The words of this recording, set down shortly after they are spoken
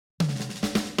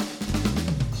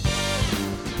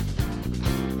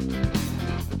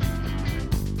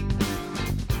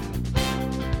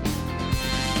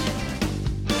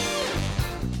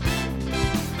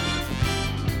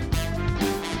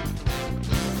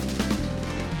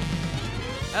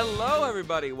Hello,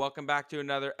 everybody. Welcome back to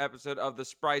another episode of the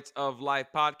Sprites of Life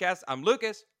podcast. I'm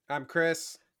Lucas, I'm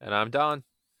Chris. And I'm Don.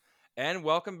 and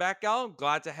welcome back, y'all.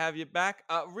 Glad to have you back.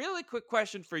 Really quick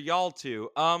question for y'all two.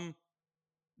 Have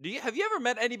you ever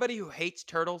met anybody who hates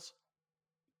turtles?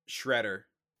 Shredder.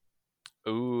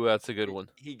 Ooh, that's a good one.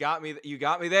 He got me. You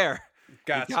got me there.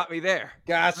 Gotcha. You got me there.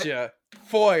 Gotcha.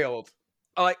 Foiled.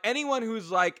 Like anyone who's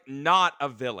like not a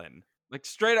villain, like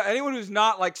straight up. Anyone who's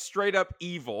not like straight up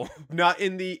evil. Not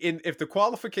if the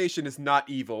qualification is not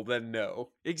evil, then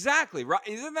no. Exactly. Right?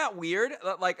 Isn't that weird?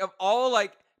 Like of all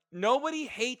like nobody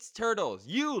hates turtles.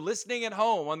 You listening at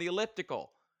home on the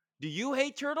elliptical. Do you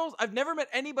hate turtles? I've never met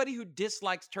anybody who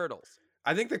dislikes turtles.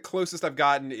 I think the closest I've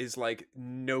gotten is like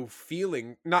no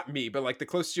feeling. Not me, but like the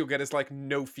closest you'll get is like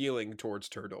no feeling towards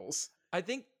turtles. I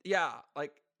think, yeah,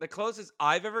 like the closest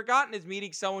I've ever gotten is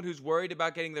meeting someone who's worried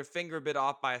about getting their finger bit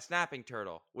off by a snapping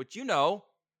turtle, which,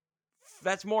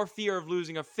 that's more fear of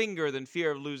losing a finger than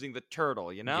fear of losing the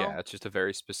turtle, you know? Yeah, it's just a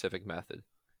very specific method.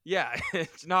 Yeah,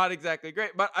 it's not exactly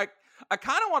great. But I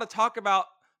kind of want to talk about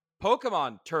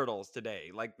Pokemon turtles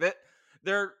today. Like that,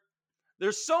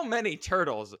 there's so many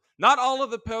turtles. Not all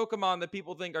of the Pokemon that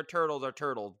people think are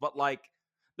turtles, but like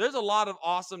there's a lot of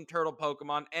awesome turtle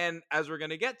Pokemon. And as we're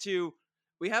gonna get to,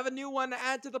 we have a new one to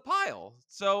add to the pile.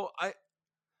 So I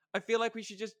feel like we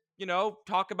should just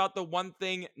talk about the one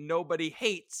thing nobody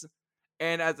hates.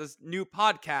 And as a new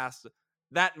podcast,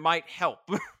 that might help.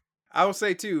 I will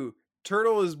say too,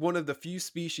 turtle is one of the few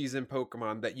species in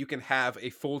Pokemon that you can have a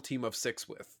full team of 6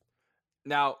 with.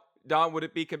 Now, Don, would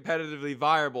it be competitively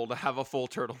viable to have a full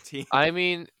turtle team? I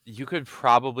mean, you could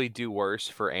probably do worse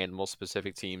for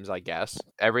animal-specific teams, I guess.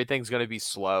 Everything's going to be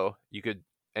slow. You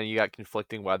got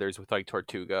conflicting weathers with like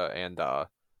Tortuga and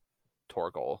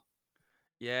Torkoal.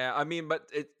 Yeah, I mean, but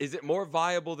is it more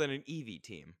viable than an Eevee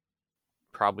team?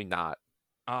 Probably not.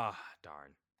 Ah,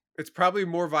 darn. It's probably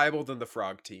more viable than the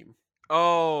frog team.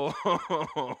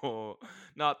 Oh,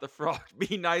 not the frog.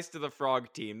 Be nice to the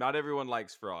frog team. Not everyone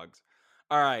likes frogs.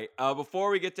 All right. Before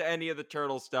we get to any of the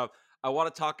turtle stuff, I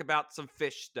want to talk about some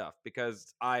fish stuff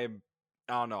because I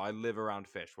don't know. I live around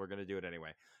fish. We're gonna do it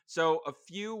anyway. So a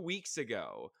few weeks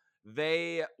ago,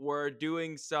 they were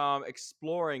doing some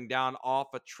exploring down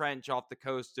off a trench off the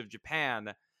coast of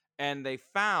Japan, and they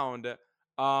found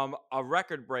a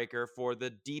record breaker for the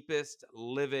deepest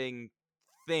living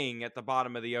thing at the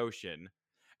bottom of the ocean,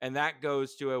 and that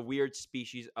goes to a weird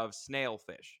species of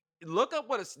snailfish. Look up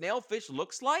what a snailfish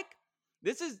looks like.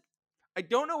 I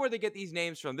don't know where they get these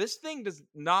names from. This thing does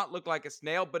not look like a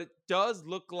snail, but it does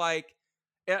look like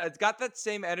it's got that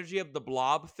same energy of the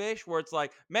blobfish where it's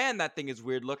like, man, that thing is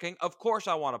weird looking. Of course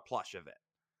I want a plush of it.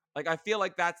 Like, I feel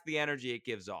like that's the energy it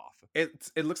gives off.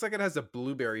 It looks like it has a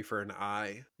blueberry for an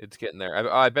eye. It's getting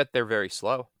there. I bet they're very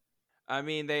slow. I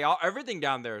mean, everything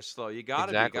down there is slow. You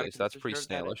gotta Exactly. be. So that's pretty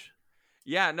snailish.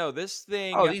 Yeah, no, this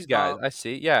thing. Oh, these guys. I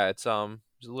see. Yeah, it's a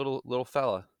little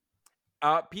fella.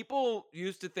 People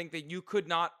used to think that you could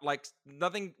not, like,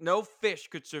 no fish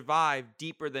could survive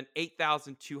deeper than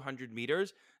 8,200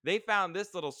 meters. They found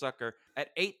this little sucker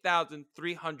at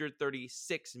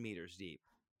 8,336 meters deep.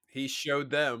 He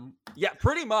showed them. Yeah,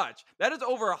 pretty much. That is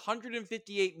over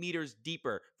 158 meters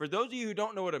deeper. For those of you who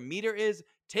don't know what a meter is,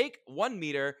 take 1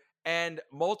 meter and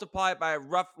multiply it by a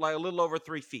little over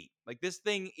 3 feet. Like, this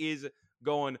thing is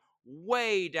going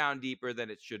way down deeper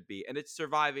than it should be, and it's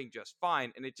surviving just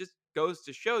fine. And it just goes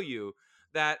to show you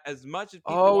that as much as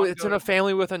people it's in a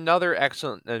family with another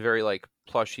excellent and very like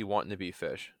plushy wanting to be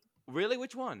fish. Really?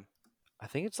 Which one? I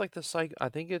think it's like the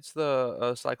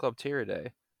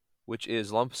Cyclopteridae, which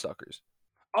is lump suckers.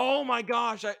 Oh my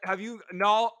gosh!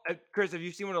 Chris, have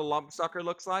you seen what a lump sucker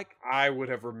looks like? I would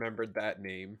have remembered that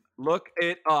name. Look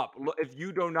it up. If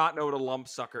you do not know what a lump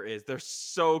sucker is, they're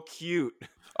so cute.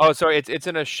 Oh, sorry, it's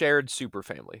in a shared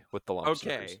superfamily with the lump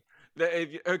suckers.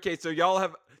 Okay, so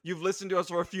you've listened to us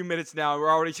for a few minutes now. And we're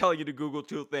already telling you to Google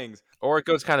 2 things. Or it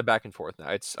goes kind of back and forth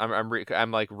now.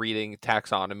 I'm like reading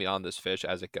taxonomy on this fish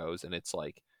as it goes, and it's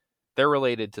like they're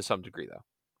related to some degree though.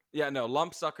 Yeah, no,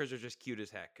 lump suckers are just cute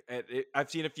as heck. I've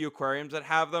seen a few aquariums that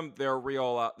have them. They're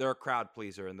real. They're a crowd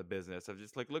pleaser in the business of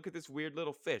just like, look at this weird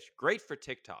little fish. Great for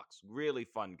TikToks. Really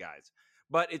fun, guys.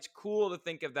 But it's cool to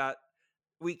think of that.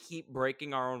 We keep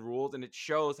breaking our own rules, and it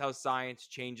shows how science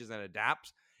changes and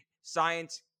adapts.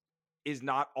 Science is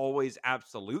not always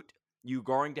absolute. You're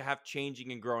going to have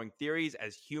changing and growing theories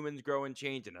as humans grow and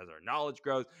change and as our knowledge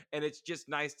grows. And it's just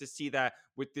nice to see that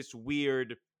with this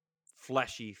weird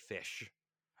fleshy fish.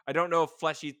 I don't know if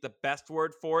fleshy is the best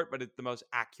word for it, but it's the most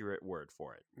accurate word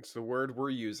for it. It's the word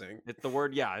we're using. It's the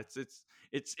word, yeah.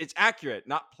 It's accurate,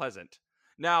 not pleasant.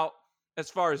 Now, as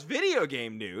far as video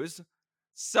game news,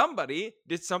 somebody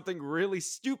did something really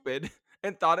stupid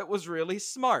and thought it was really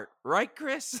smart, right,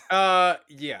 Chris?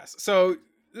 Yes. So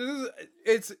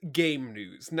it's game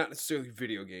news, not necessarily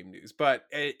video game news, but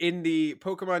in the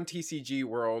Pokemon TCG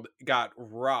world, got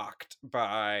rocked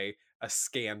by a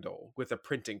scandal with a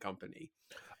printing company.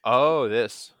 Oh,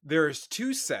 this. There's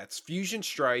two sets, Fusion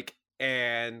Strike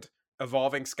and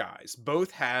Evolving Skies.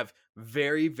 Both have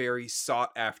very, very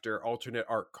sought after alternate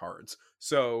art cards.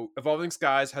 So Evolving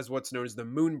Skies has what's known as the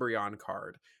Moonbryon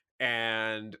card.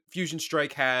 And Fusion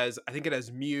Strike has, I think it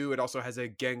has Mew. It also has a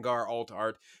Gengar alt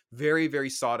art. Very,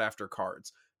 very sought after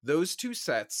cards. Those two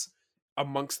sets,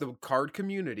 amongst the card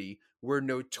community, were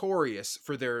notorious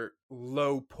for their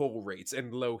low pull rates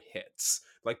and low hits.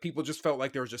 Like people just felt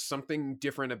like there was just something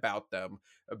different about them,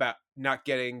 about not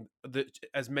getting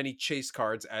as many chase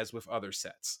cards as with other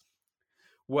sets.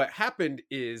 What happened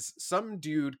is some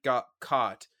dude got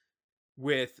caught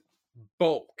with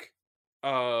bulk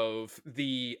of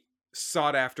the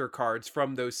sought after cards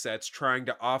from those sets, trying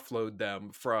to offload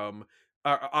them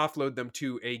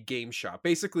to a game shop.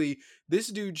 Basically, this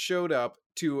dude showed up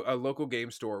to a local game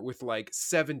store with like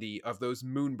 70 of those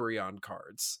Moonbryon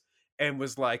cards and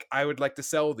was like, I would like to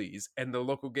sell these. And the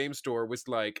local game store was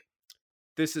like,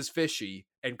 this is fishy,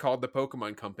 and called the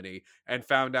Pokemon company and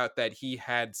found out that he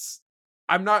had.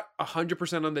 I'm not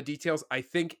 100% on the details. I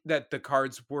think that the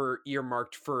cards were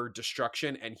earmarked for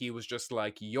destruction and he was just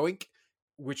like, yoink,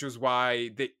 which was why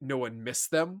no one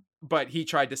missed them. But he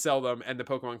tried to sell them and the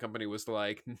Pokemon company was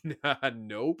like, nah,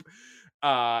 nope.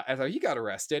 And so he got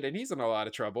arrested and he's in a lot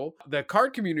of trouble. The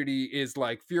card community is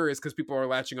like furious because people are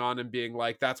latching on and being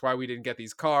like, that's why we didn't get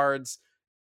these cards.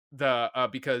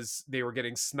 Because they were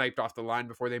getting sniped off the line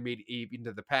before they made it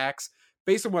into the packs.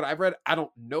 Based on what I've read, I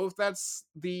don't know if that's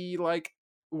the like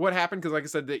what happened, because like I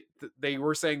said, they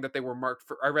were saying that they were marked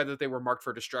for. I read that they were marked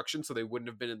for destruction, so they wouldn't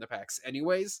have been in the packs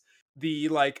anyways. The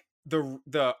like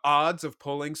the odds of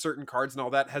pulling certain cards and all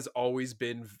that has always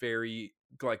been very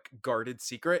like guarded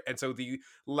secret, and so the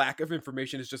lack of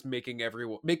information is just making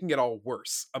it all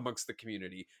worse amongst the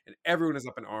community, and everyone is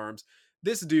up in arms.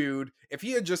 This dude, if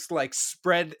he had just like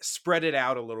spread it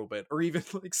out a little bit, or even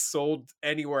like sold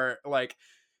anywhere, like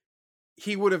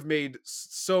he would have made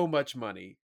so much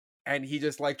money. And he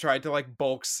just like tried to like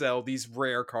bulk sell these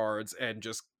rare cards and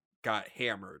just got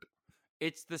hammered.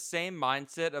 It's the same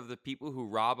mindset of the people who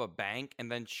rob a bank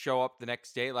and then show up the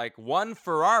next day like, one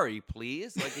Ferrari,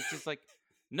 please. Like, it's just like,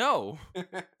 no,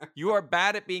 you are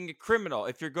bad at being a criminal.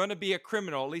 If you're going to be a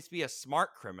criminal, at least be a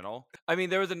smart criminal. I mean,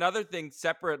 there was another thing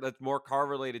separate that's more car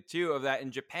related too, of that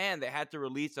in Japan, they had to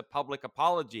release a public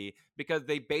apology because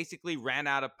they basically ran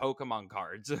out of Pokemon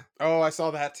cards. Oh, I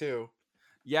saw that too.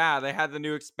 Yeah, they had the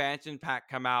new expansion pack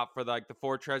come out for like the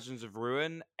Four Treasures of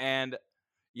Ruin, and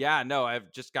yeah, no,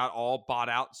 I've just got all bought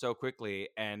out so quickly,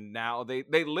 and now they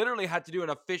literally had to do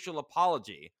an official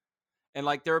apology, and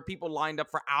like there are people lined up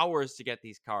for hours to get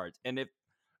these cards. And if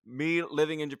me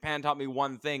living in Japan taught me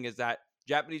one thing, is that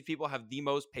Japanese people have the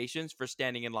most patience for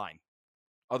standing in line.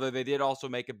 Although they did also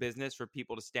make a business for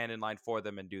people to stand in line for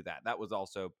them and do that. That was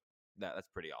also that's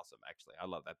pretty awesome, actually. I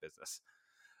love that business.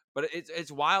 But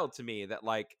it's wild to me that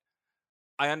like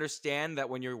I understand that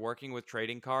when you're working with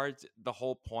trading cards, the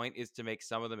whole point is to make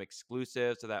some of them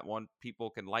exclusive so that one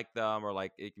people can like them or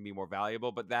like it can be more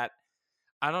valuable. But that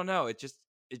I don't know, it just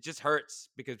hurts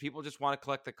because people just want to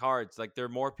collect the cards. Like there are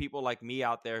more people like me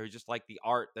out there who just like the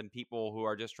art than people who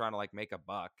are just trying to like make a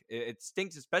buck. It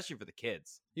stinks, especially for the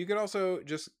kids. You could also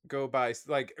just go buy,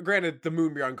 like, granted, the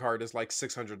Moonbeyond card is like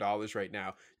 $600 right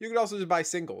now. You could also just buy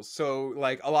singles. So,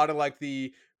 like, a lot of like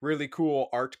the really cool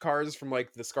art cards from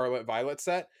like the Scarlet Violet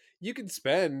set, you could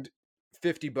spend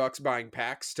 $50 buying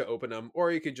packs to open them,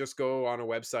 or you could just go on a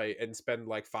website and spend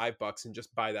like $5 and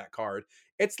just buy that card.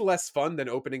 It's less fun than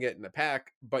opening it in a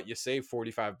pack, but you save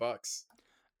 $45.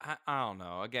 I don't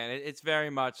know. Again, it's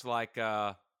very much like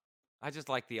I just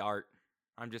like the art.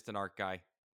 I'm just an art guy.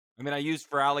 I mean, I used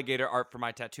for alligator art for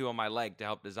my tattoo on my leg to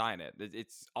help design it.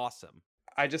 It's awesome.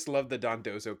 I just love the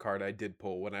Dondozo card I did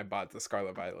pull when I bought the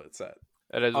Scarlet Violet set.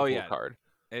 That is a Oh cool yeah, card.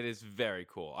 it is very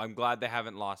cool. I'm glad they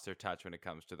haven't lost their touch when it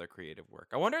comes to their creative work.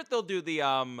 I wonder if they'll do the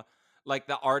like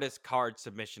the artist card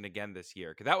submission again this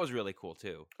year, because that was really cool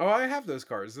too. Oh, I have those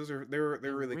cards. They're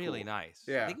really really cool. nice.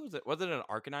 I Yeah. think was it an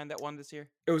Arcanine that won this year?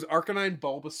 It was Arcanine,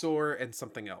 Bulbasaur, and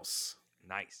something else.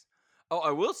 Nice. Oh,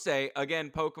 I will say again,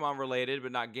 Pokemon related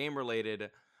but not game related.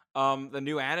 The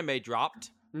new anime dropped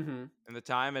Mm-hmm. in the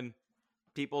time, and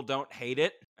people don't hate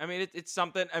it. I mean, it's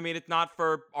something. I mean, it's not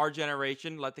for our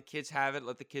generation. Let the kids have it.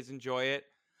 Let the kids enjoy it.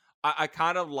 I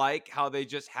kind of like how they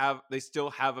still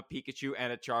have a Pikachu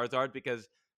and a Charizard, because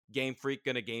Game Freak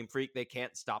gonna Game Freak. They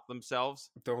can't stop themselves.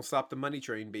 Don't stop the money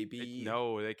train, baby.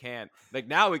 No, they can't. Like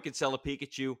now we could sell a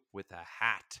Pikachu with a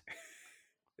hat.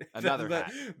 Another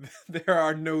hat. There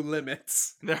are no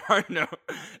limits. There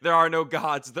are no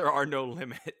gods. There are no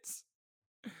limits.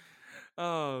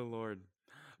 Oh Lord.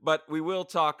 But we will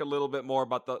talk a little bit more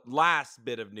about the last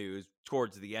bit of news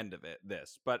towards the end of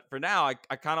this. But for now,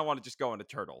 I kind of want to just go into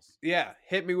turtles. Yeah,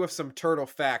 hit me with some turtle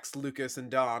facts, Lucas and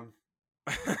Don.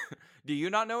 Do you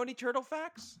not know any turtle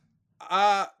facts?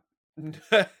 Not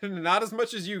as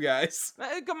much as you guys.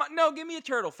 Come on, no, give me a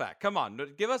turtle fact. Come on,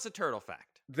 give us a turtle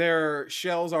fact. Their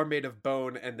shells are made of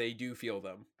bone, and they do feel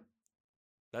them.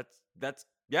 That's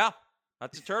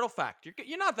a turtle fact.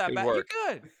 You're not that Good bad. work.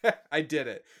 You're good. I did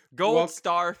it. Gold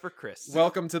star for Chris.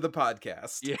 Welcome to the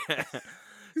podcast. Yeah.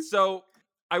 So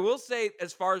I will say,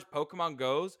 as far as Pokemon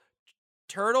goes,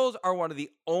 turtles are one of the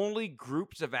only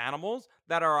groups of animals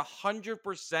that are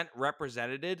 100%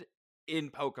 represented in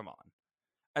Pokemon.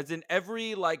 As in,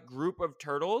 every group of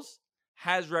turtles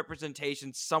has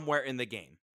representation somewhere in the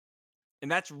game. And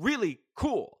that's really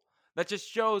cool. That just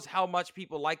shows how much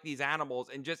people like these animals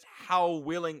and just how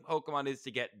willing Pokemon is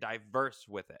to get diverse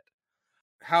with it.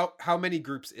 How many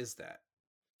groups is that?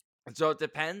 So it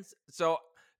depends. So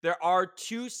there are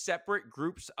two separate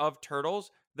groups of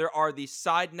turtles. There are the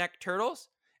side neck turtles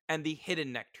and the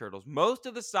hidden neck turtles. Most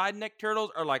of the side neck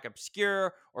turtles are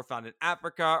obscure or found in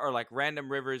Africa or random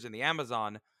rivers in the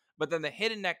Amazon. But then the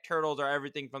hidden neck turtles are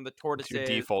everything from the tortoises. Your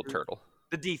default turtle.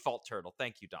 The default turtle.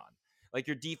 Thank you, Don.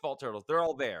 Your default turtles. They're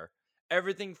all there.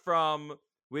 Everything from,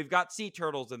 we've got sea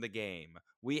turtles in the game.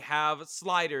 We have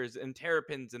sliders and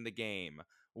terrapins in the game.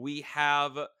 We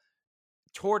have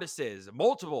tortoises,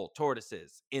 multiple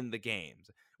tortoises in the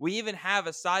games. We even have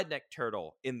a side neck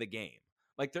turtle in the game.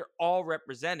 They're all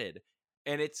represented,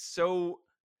 and it's so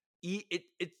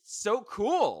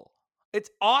cool. It's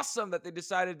awesome that they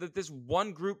decided that this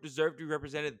one group deserved to be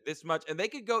represented this much, and they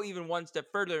could go even one step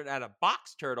further and add a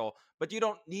box turtle, but you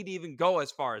don't need to even go as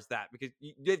far as that because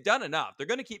they've done enough. They're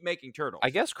going to keep making turtles. I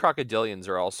guess crocodilians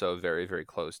are also very, very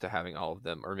close to having all of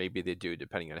them, or maybe they do,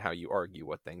 depending on how you argue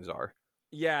what things are.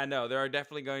 Yeah, no, there are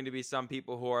definitely going to be some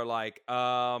people who are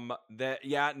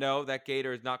that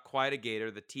gator is not quite a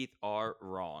gator. The teeth are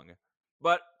wrong.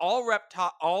 But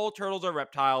all turtles are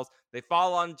reptiles. They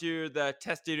fall onto the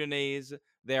Testudines.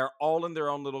 They're all in their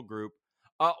own little group.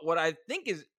 What I think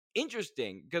is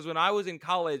interesting, because when I was in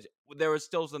college, there was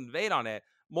still some debate on it.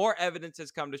 More evidence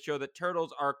has come to show that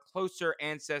turtles are closer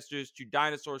ancestors to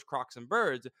dinosaurs, crocs, and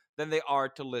birds than they are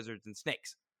to lizards and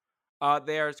snakes.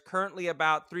 There's currently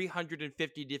about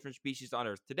 350 different species on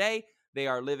Earth today. They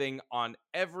are living on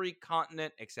every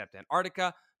continent except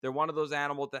Antarctica. They're one of those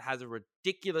animals that has a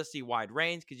ridiculously wide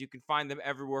range because you can find them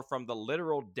everywhere from the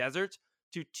literal desert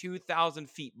to 2,000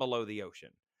 feet below the ocean.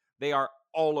 They are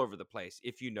all over the place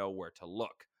if you know where to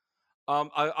look.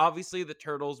 Obviously, the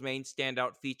turtle's main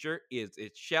standout feature is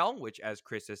its shell, which, as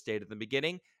Chris has stated in the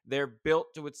beginning, they're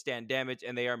built to withstand damage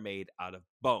and they are made out of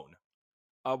bone.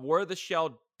 Where the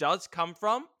shell does come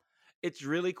from, it's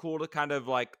really cool to kind of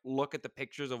look at the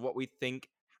pictures of what we think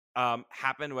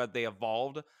happened when they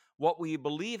evolved. What we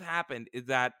believe happened is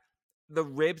that the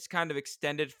ribs kind of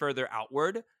extended further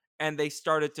outward and they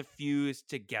started to fuse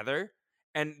together.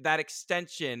 And that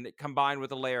extension combined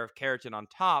with a layer of keratin on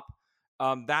top,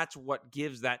 that's what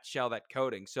gives that shell that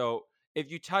coating. So if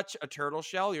you touch a turtle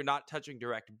shell, you're not touching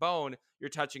direct bone,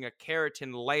 you're touching a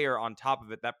keratin layer on top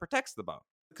of it that protects the bone.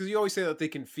 Because you always say that they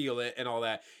can feel it and all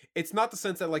that. It's not the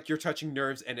sense that you're touching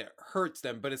nerves and it hurts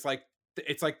them, but it's like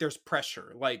there's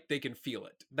pressure, they can feel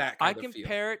it. That kind of feel. I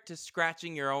compare it to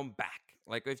scratching your own back.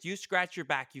 If you scratch your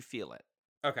back, you feel it.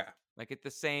 Okay. It's the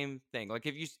same thing.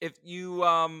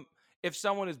 If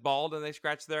someone is bald and they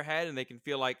scratch their head and they can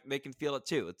feel it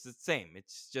too. It's the same.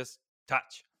 It's just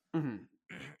touch. Mm-hmm.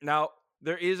 Now,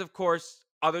 there is, of course,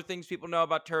 other things people know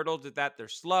about turtles is that they're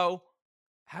slow.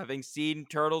 Having seen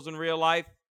turtles in real life,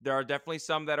 there are definitely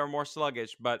some that are more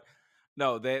sluggish, but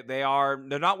no,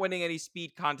 they're not winning any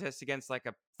speed contests against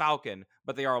a falcon,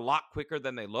 but they are a lot quicker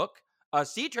than they look.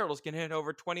 Sea turtles can hit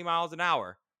over 20 miles an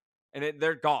hour, and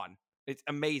they're gone. It's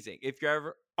amazing. If you're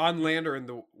ever on land or in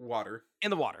the water. In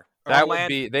the water.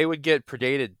 They would get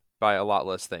predated by a lot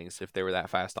less things if they were that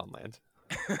fast on land.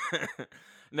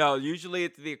 No, usually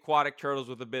it's the aquatic turtles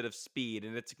with a bit of speed,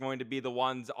 and it's going to be the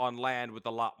ones on land with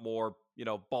a lot more,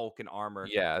 bulk and armor.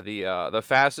 Yeah, the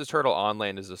fastest turtle on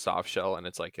land is a soft shell, and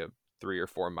it's a 3 or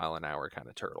 4 mile an hour kind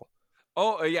of turtle.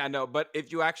 Oh, yeah, no, but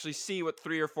if you actually see what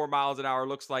 3 or 4 miles an hour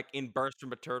looks like in bursts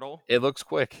from a turtle, it looks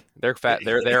quick. They're fat.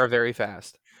 They're very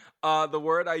fast. The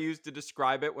word I used to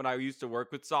describe it when I used to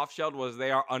work with soft shelled was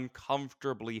they are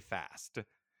uncomfortably fast.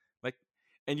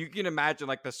 And you can imagine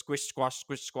like the squish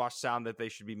squash sound that they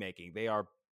should be making. They are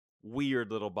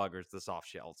weird little buggers, the soft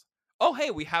shells. Oh,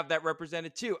 hey, we have that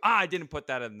represented too. I didn't put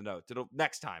that in the notes. It'll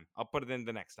next time. I'll put it in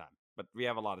the next time. But we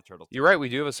have a lot of turtles. You're right. We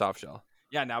do have a soft shell.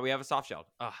 Yeah, now we have a soft shell.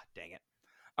 Ah, dang it.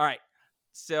 All right.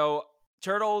 So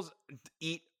turtles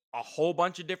eat a whole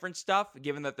bunch of different stuff,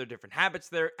 given that they're different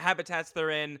habitats they're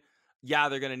in. Yeah,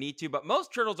 they're gonna need to, but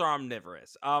most turtles are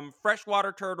omnivorous.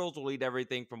 Freshwater turtles will eat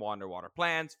everything from underwater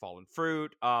plants, fallen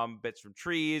fruit, bits from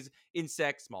trees,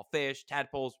 insects, small fish,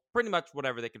 tadpoles, pretty much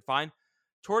whatever they can find.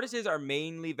 Tortoises are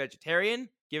mainly vegetarian,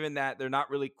 given that they're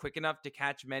not really quick enough to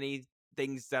catch many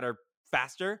things that are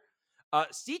faster.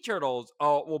 Sea turtles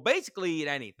will basically eat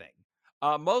anything.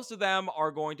 Most of them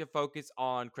are going to focus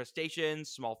on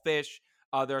crustaceans, small fish.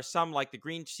 There are some like the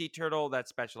green sea turtle that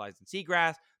specializes in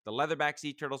seagrass. The leatherback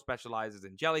sea turtle specializes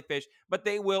in jellyfish, but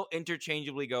they will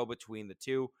interchangeably go between the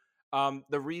two.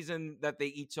 The reason that they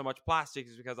eat so much plastic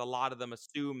is because a lot of them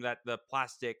assume that the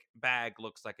plastic bag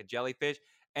looks like a jellyfish.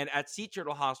 And at sea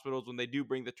turtle hospitals, when they do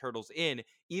bring the turtles in,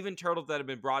 even turtles that have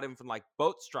been brought in from like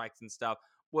boat strikes and stuff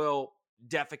will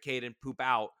defecate and poop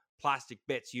out plastic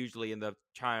bits, usually in the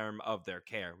time of their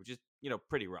care, which is,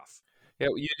 pretty rough. Yeah,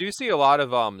 you do see a lot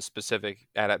of specific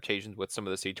adaptations with some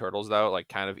of the sea turtles though, like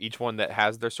kind of each one that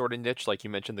has their sort of niche. Like you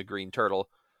mentioned, the green turtle.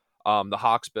 The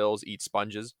hawksbills eat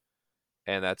sponges,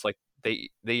 and that's like they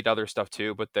eat other stuff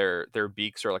too, but their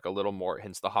beaks are like a little more,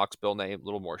 hence the hawksbill name, a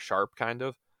little more sharp kind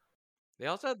of. They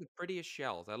also have the prettiest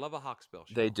shells. I love a hawksbill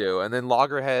shell. They do, and then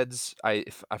loggerheads,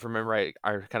 if I remember right,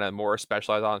 are kind of more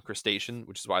specialized on crustacean,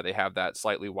 which is why they have that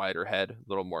slightly wider head, a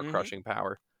little more crushing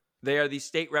power. They are the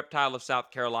state reptile of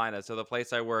South Carolina. So the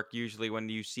place I work, usually when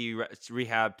you see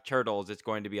rehab turtles, it's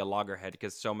going to be a loggerhead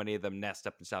because so many of them nest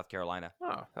up in South Carolina.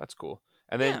 Oh, that's cool.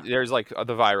 And then there's like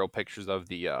the viral pictures of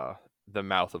the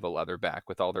mouth of a leatherback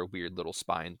with all their weird little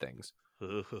spine things.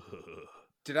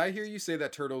 Did I hear you say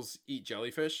that turtles eat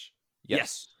jellyfish?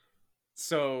 Yes.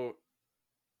 So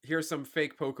here's some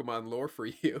fake Pokemon lore for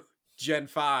you. Gen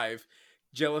 5,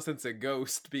 Jellicent's a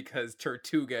ghost because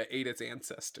Tortuga ate its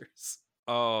ancestors.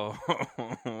 Oh,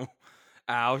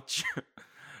 ouch.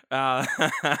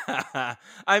 I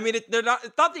mean, it's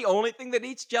not the only thing that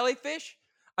eats jellyfish.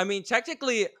 I mean,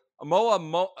 technically,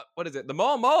 what is it? The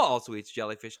Moa Moa also eats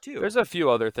jellyfish too. There's a few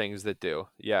other things that do.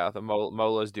 Yeah, the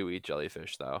Molas do eat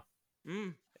jellyfish though.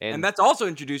 And that's also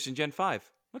introduced in Gen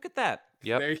 5. Look at that.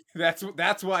 Yep.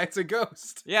 That's why it's a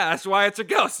ghost. Yeah, that's why it's a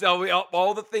ghost. So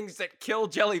all the things that kill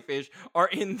jellyfish are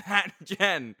in that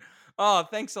gen. Oh,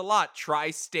 thanks a lot,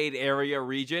 tri-state area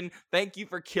region. Thank you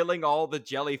for killing all the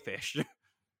jellyfish.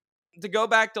 To go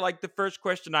back to like the first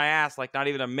question I asked, like not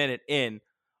even a minute in,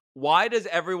 why does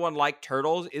everyone like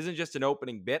turtles isn't just an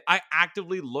opening bit. I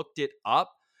actively looked it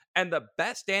up, and the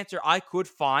best answer I could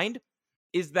find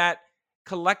is that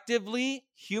collectively,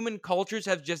 human cultures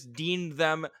have just deemed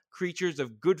them creatures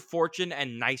of good fortune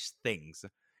and nice things.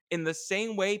 In the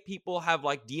same way people have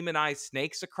like demonized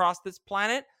snakes across this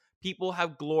planet, people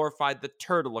have glorified the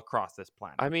turtle across this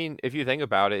planet. I mean, if you think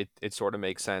about it, it sort of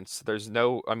makes sense. There's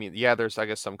I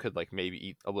guess some could like maybe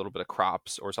eat a little bit of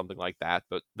crops or something like that,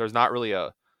 but there's not really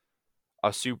a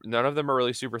super, none of them are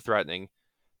really super threatening.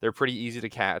 They're pretty easy to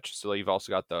catch. So you've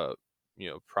also got the,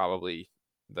 probably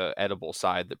the edible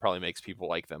side that probably makes people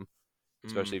like them,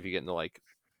 especially if you get into like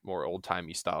more old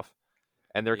timey stuff.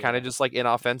 And they're kind of just like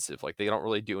inoffensive. Like they don't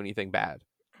really do anything bad.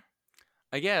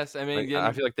 I guess. I mean,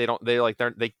 I feel like they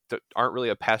aren't really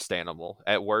a pest animal.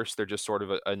 At worst, they're just sort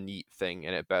of a neat thing,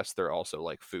 and at best, they're also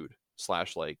like food /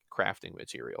 like crafting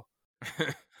material.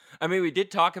 I mean, we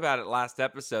did talk about it last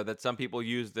episode that some people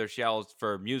use their shells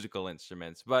for musical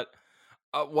instruments, but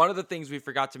one of the things we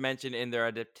forgot to mention in their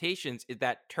adaptations is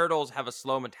that turtles have a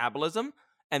slow metabolism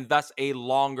and thus a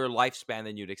longer lifespan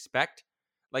than you'd expect.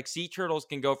 Like sea turtles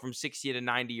can go from 60 to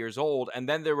 90 years old, and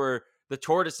then there were the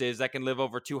tortoises that can live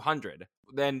over 200.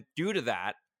 Then due to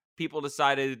that, people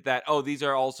decided that, these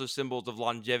are also symbols of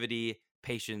longevity,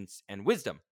 patience, and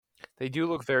wisdom. They do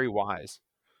look very wise.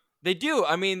 They do.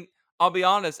 I mean, I'll be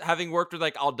honest, having worked with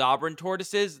like Aldabran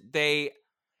tortoises,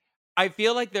 I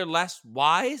feel like they're less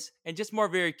wise and just more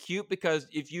very cute, because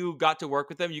if you got to work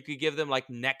with them, you could give them like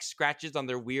neck scratches on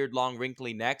their weird, long,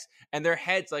 wrinkly necks, and their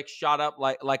heads like shot up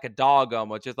like a dog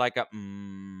almost, just like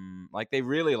like they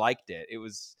really liked it.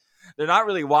 They're not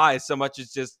really wise so much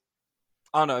as just,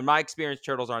 I don't know. In my experience,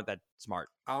 turtles aren't that smart.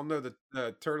 I'll know that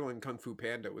the turtle in Kung Fu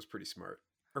Panda was pretty smart.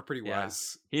 Or pretty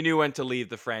wise. He knew when to leave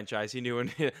the franchise. He knew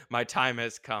when my time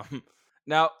has come.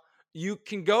 Now, you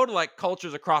can go to like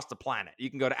cultures across the planet.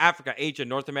 You can go to Africa, Asia,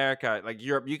 North America, like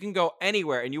Europe. You can go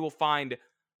anywhere and you will find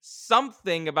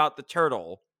something about the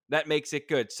turtle That makes it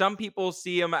good. Some people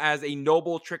see him as a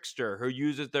noble trickster who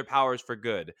uses their powers for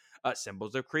good.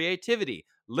 Symbols of creativity.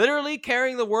 Literally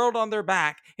carrying the world on their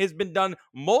back has been done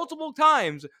multiple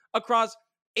times across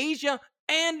Asia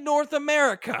and North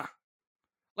America.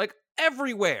 Like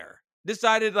everywhere.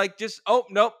 Decided like just, oh,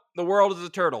 nope, the world is a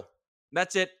turtle.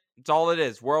 That's it. That's all it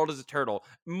is. World is a turtle.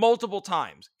 Multiple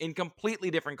times in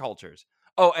completely different cultures.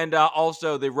 Oh, and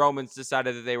also the Romans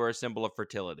decided that they were a symbol of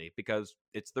fertility because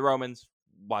it's the Romans.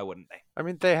 Why wouldn't they? I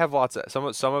mean, they have lots of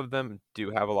some of them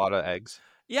do have a lot of eggs.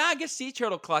 Yeah, I guess sea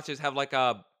turtle clutches have like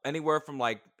anywhere from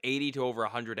like 80 to over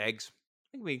 100 eggs.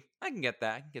 I can get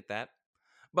that. I can get that.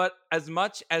 But as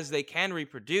much as they can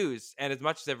reproduce and as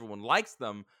much as everyone likes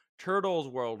them, turtles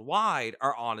worldwide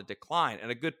are on a decline.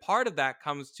 And a good part of that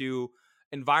comes to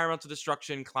environmental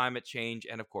destruction, climate change,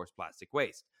 and of course, plastic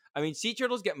waste. I mean, sea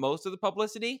turtles get most of the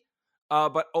publicity,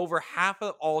 but over half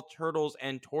of all turtles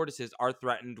and tortoises are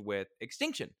threatened with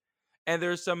extinction. And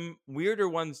there's some weirder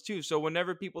ones too. So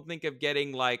whenever people think of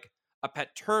getting like a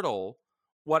pet turtle,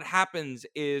 what happens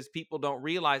is people don't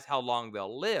realize how long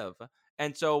they'll live.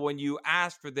 And so when you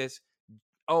ask for this,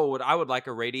 oh, I would like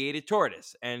a radiated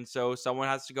tortoise. And so someone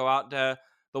has to go out to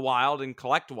the wild and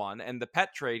collect one. And the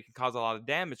pet trade can cause a lot of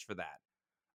damage for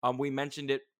that. We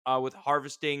mentioned it with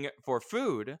harvesting for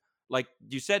food. Like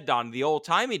you said, Don, the old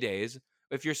timey days,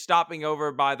 if you're stopping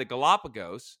over by the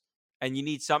Galapagos and you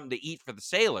need something to eat for the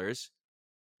sailors,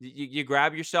 you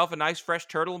grab yourself a nice fresh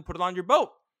turtle and put it on your boat.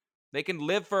 They can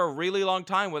live for a really long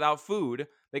time without food.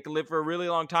 They can live for a really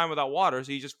long time without water.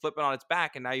 So you just flip it on its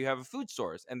back, and now you have a food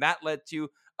source. And that led to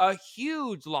a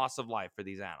huge loss of life for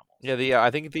these animals. Yeah,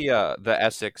 I think the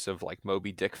Essex of like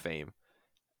Moby Dick fame,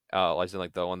 as in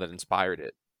like the one that inspired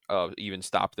it, even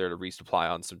stopped there to resupply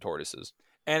on some tortoises.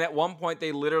 And at one point,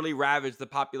 they literally ravaged the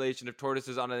population of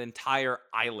tortoises on an entire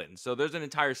island. So there's an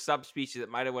entire subspecies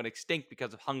that might have went extinct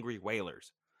because of hungry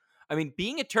whalers. I mean,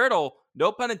 being a turtle,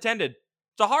 no pun intended,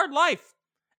 it's a hard life.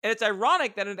 And it's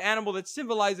ironic that an animal that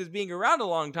symbolizes being around a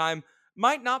long time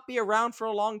might not be around for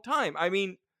a long time. I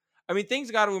mean,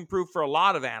 things got to improve for a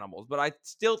lot of animals, but I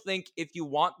still think if you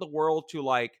want the world to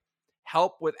like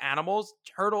help with animals,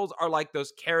 turtles are like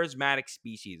those charismatic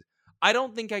species. I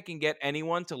don't think I can get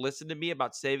anyone to listen to me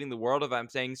about saving the world if I'm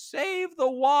saying save the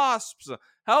wasps,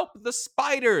 help the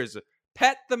spiders,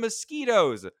 pet the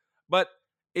mosquitoes. But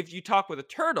if you talk with a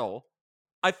turtle,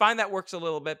 I find that works a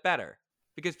little bit better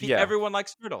because Yeah. everyone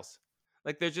likes turtles.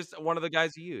 Like they're just one of the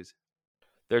guys you use.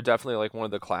 They're definitely like one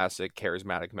of the classic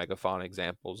charismatic megafauna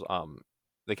examples.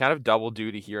 They kind of double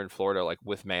duty here in Florida, like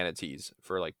with manatees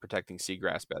for like protecting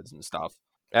seagrass beds and stuff,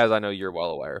 as I know you're well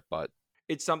aware. But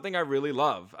It's something I really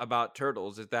love about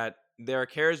turtles is that they're a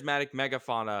charismatic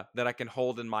megafauna that I can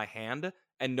hold in my hand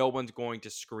and no one's going to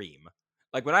scream.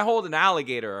 Like when I hold an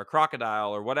alligator or a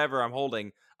crocodile or whatever I'm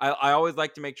holding, I always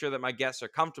like to make sure that my guests are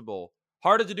comfortable.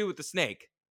 Harder to do with the snake,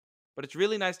 but it's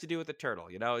really nice to do with the turtle.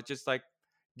 You know, it's just like,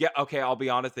 yeah, okay, I'll be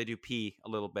honest, they do pee a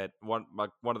little bit. One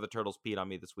of the turtles peed on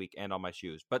me this week and on my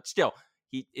shoes, but still,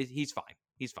 he's fine.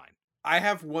 He's fine. I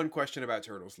have one question about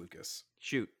turtles, Lucas.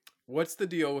 Shoot. What's the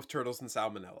deal with turtles and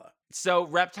salmonella? So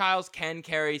reptiles can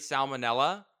carry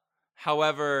salmonella.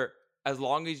 However, as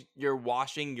long as you're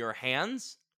washing your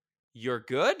hands, you're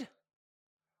good.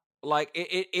 Like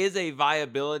it is a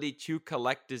viability to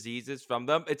collect diseases from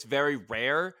them. It's very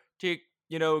rare to,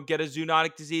 get a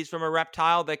zoonotic disease from a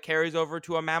reptile that carries over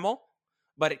to a mammal,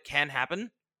 but it can happen.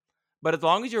 But as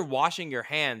long as you're washing your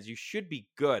hands, you should be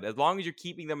good. As long as you're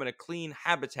keeping them in a clean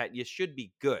habitat, you should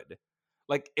be good.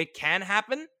 Like it can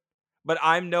happen, but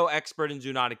I'm no expert in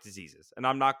zoonotic diseases, and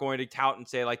I'm not going to tout and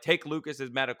say like take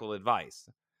Lucas's medical advice.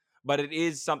 But it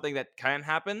is something that can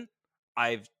happen.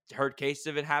 I've heard cases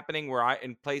of it happening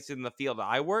in places in the field that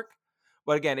I work,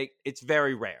 but again, it's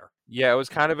very rare. yeah, it was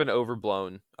kind of an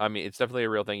overblown. I mean, it's definitely a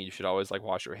real thing. You should always like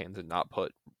wash your hands and not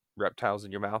put reptiles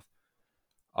in your mouth.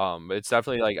 It's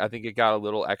definitely like I think it got a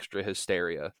little extra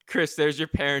hysteria. Chris, there's your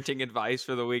parenting advice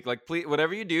for the week. Like, please,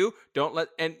 whatever you do, don't let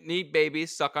any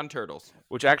babies suck on turtles.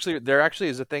 Which actually, there actually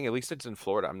is a thing. At least it's in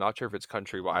Florida. I'm not sure if it's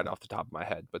countrywide off the top of my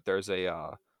head, but there's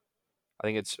I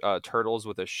think it's turtles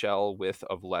with a shell width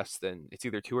of less than it's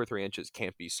either 2 or 3 inches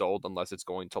can't be sold unless it's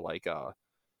going to like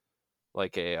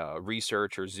a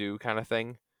research or zoo kind of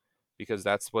thing, because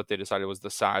that's what they decided was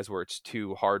the size where it's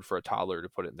too hard for a toddler to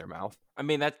put it in their mouth. I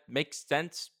mean, that makes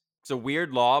sense. It's a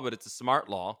weird law, but it's a smart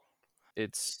law.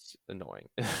 It's annoying.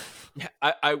 Yeah,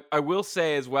 I will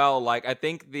say as well, like, I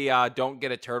think the don't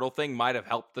get a turtle thing might have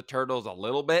helped the turtles a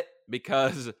little bit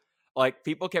because, like,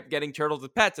 people kept getting turtles as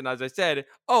pets. And as I said,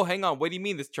 oh, hang on, what do you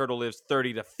mean this turtle lives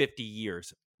 30 to 50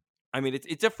 years? I mean,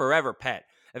 it's a forever pet.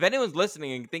 If anyone's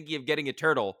listening and thinking of getting a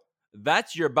turtle,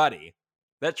 that's your buddy.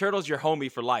 That turtle's your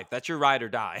homie for life. That's your ride or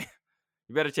die.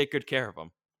 You better take good care of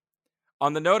him.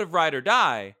 On the note of ride or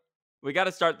die, we got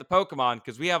to start the Pokemon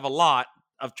because we have a lot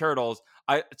of turtles.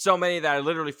 So many that I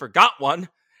literally forgot one.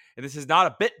 And this is not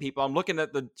a bit, people. I'm looking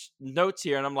at the notes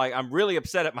here and I'm like, I'm really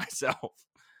upset at myself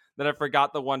that I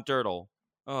forgot the one turtle.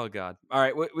 Oh, God. All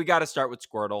right, we got to start with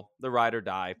Squirtle, the ride or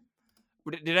die.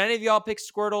 Did any of y'all pick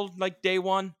Squirtle like day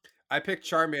one? I picked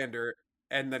Charmander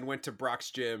and then went to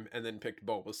Brock's gym and then picked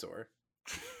Bulbasaur.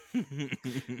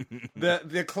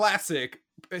 The classic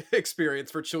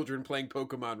experience for children playing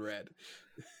Pokemon Red.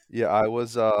 Yeah, I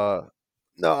was I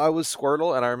was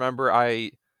Squirtle, and I remember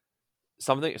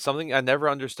something I never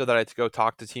understood, that I had to go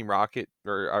talk to Team Rocket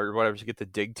or whatever to get the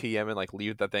dig TM and like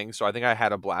leave the thing. So I think I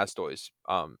had a Blastoise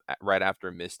right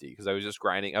after Misty, because I was just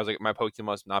grinding. I was like, my Pokemon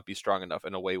must not be strong enough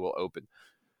and a way will open.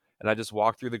 And I just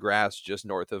walked through the grass just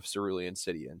north of Cerulean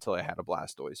City until I had a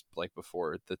Blastoise, like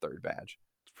before the third badge.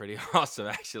 It's pretty awesome,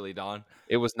 actually, Don.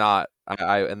 It was not.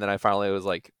 And then I finally was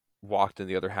like, walked in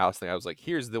the other house thing. I was like,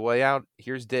 here's the way out.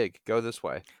 Here's dig. Go this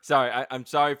way. Sorry, I'm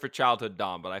sorry for childhood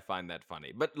Don, but I find that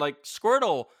funny. But like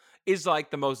Squirtle is like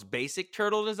the most basic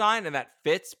turtle design, and that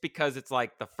fits because it's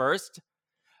like the first.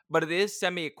 But it is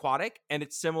semi-aquatic, and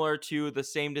it's similar to the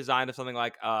same design of something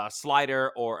like a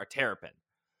Slider or a Terrapin.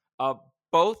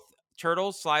 Both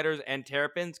turtles, sliders, and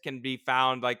terrapins can be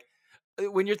found like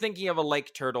when you're thinking of a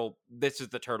lake turtle, this is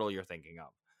the turtle you're thinking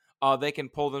of. They can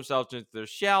pull themselves into their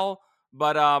shell,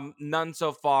 but none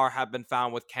so far have been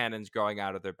found with cannons growing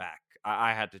out of their back.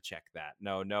 I had to check that.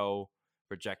 No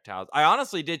projectiles. I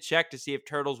honestly did check to see if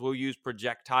turtles will use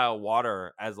projectile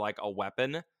water as like a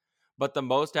weapon, but the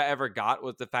most I ever got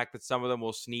was the fact that some of them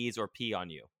will sneeze or pee on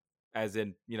you, as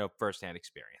in, firsthand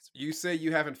experience. You say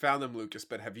you haven't found them, Lucas,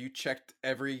 but have you checked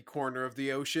every corner of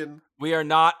the ocean? We are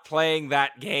not playing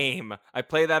that game. I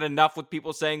play that enough with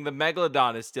people saying the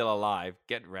Megalodon is still alive.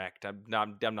 Get wrecked. I'm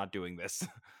not doing this.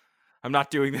 I'm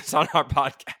not doing this on our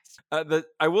podcast.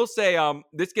 I will say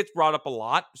this gets brought up a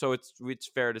lot, so it's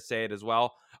fair to say it as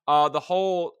well. The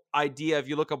whole idea, if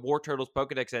you look up War Turtle's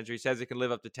Pokedex entry, says it can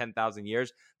live up to 10,000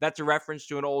 years. That's a reference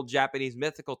to an old Japanese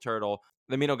mythical turtle,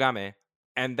 the Minogame,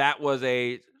 and that was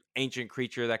a ancient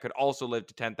creature that could also live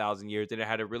to 10,000 years, and it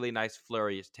had a really nice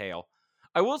furious tail.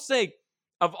 I will say,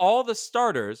 of all the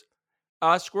starters,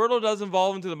 Squirtle does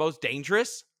evolve into the most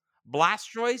dangerous.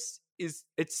 Blastoise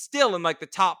it's still in like the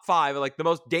top 5 of like the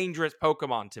most dangerous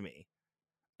Pokemon to me,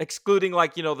 excluding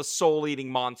like the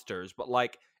soul-eating monsters. But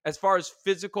like as far as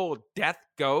physical death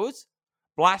goes,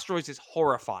 Blastoise is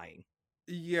horrifying.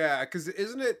 Yeah, because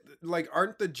isn't it like,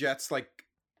 aren't the jets like,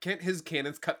 can't his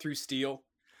cannons cut through steel?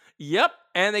 Yep,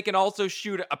 and they can also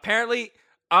shoot. Apparently,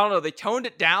 I don't know, they toned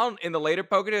it down in the later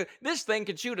Pokemon. This thing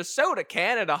can shoot a soda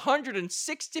can at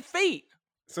 160 feet.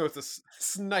 So it's a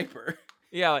sniper.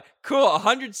 Yeah, like, cool,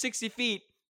 160 feet.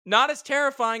 Not as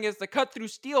terrifying as the cut through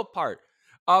steel part.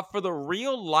 For the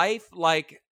real life,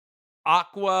 like,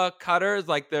 aqua cutters,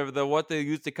 like the what they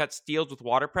use to cut steels with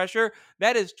water pressure,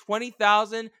 that is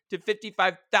 20,000 to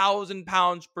 55,000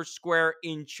 pounds per square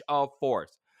inch of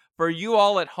force. For you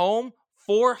all at home,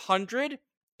 400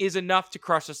 is enough to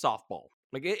crush a softball.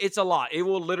 Like, it's a lot. It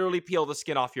will literally peel the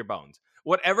skin off your bones.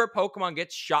 Whatever Pokemon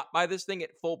gets shot by this thing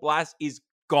at full blast is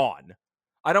gone.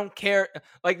 I don't care.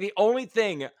 Like, the only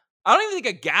thing, I don't even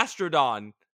think a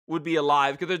Gastrodon would be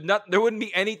alive because there wouldn't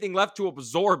be anything left to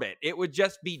absorb it. It would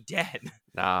just be dead.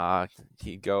 Nah,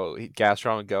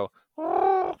 Gastron would go,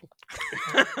 and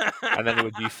then it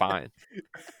would be fine.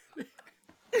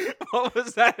 What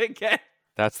was that again?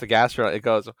 That's the Gastron. It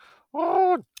goes,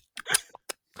 oh.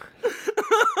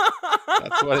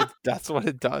 That's what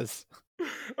it does.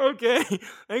 Okay,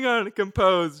 hang on.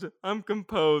 I'm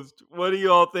composed. What do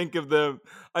you all think of them?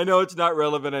 I know it's not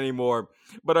relevant anymore,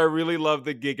 but I really love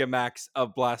the Gigamax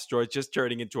of Blastoise just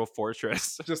turning into a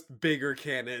fortress. Just bigger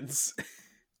cannons.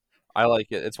 I like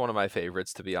it. It's one of my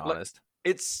favorites, to be honest.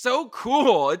 It's so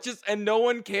cool. It just, and no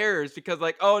one cares because,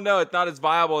 like, oh no, it's not as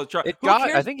viable.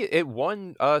 I think it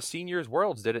won Seniors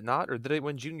Worlds, did it not? Or did it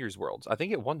win Juniors Worlds? I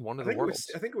think it won one of the Worlds.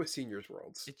 I think it was Seniors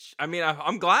Worlds.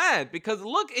 I'm glad because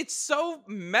look, it's so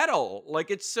metal.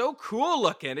 Like, it's so cool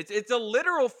looking. It's a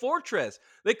literal fortress.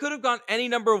 They could have gone any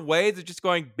number of ways of just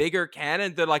going bigger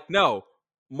cannons. They're like, no,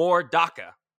 more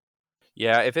DACA.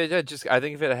 Yeah, if it had I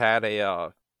think if it had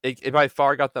it by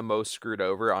far got the most screwed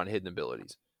over on hidden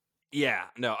abilities. Yeah,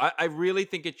 no, I really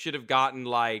think it should have gotten,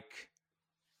 like,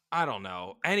 I don't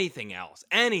know, anything else.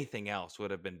 Anything else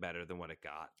would have been better than what it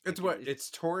got. It's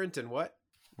Torrent and what?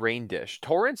 Rain Dish.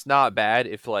 Torrent's not bad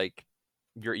if, like,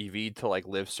 you're EV'd to, like,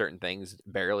 live certain things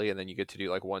barely, and then you get to do,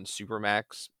 like, one Super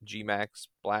Max, G Max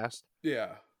blast.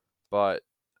 Yeah. But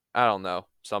I don't know,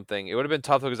 something. It would have been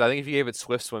tough because I think if you gave it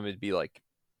Swift Swim, it'd be like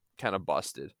kind of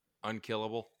busted.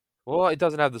 Unkillable. Well, it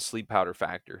doesn't have the sleep powder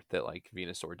factor that like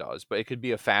Venusaur does, but it could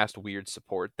be a fast, weird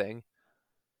support thing.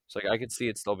 So like I could see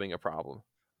it still being a problem.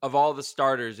 Of all the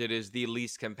starters, it is the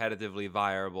least competitively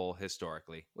viable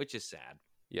historically, which is sad.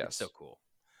 It's so Yes. cool.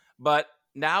 But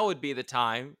now would be the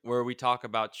time where we talk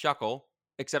about Shuckle,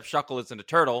 except Shuckle isn't a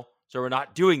turtle, so we're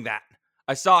not doing that.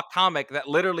 I saw a comic that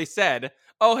literally said,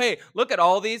 "Oh, hey, look at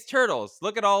all these turtles.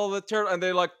 Look at all the turtles." And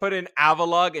they like put in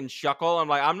Avalugg and Shuckle. I'm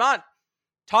like, I'm not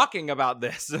talking about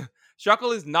this.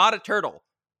 Shuckle is not a turtle.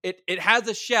 It has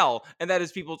a shell, and that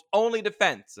is people's only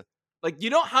defense. Like,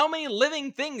 you know how many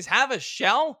living things have a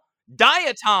shell?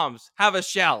 Diatoms have a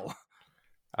shell.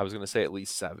 I was gonna say at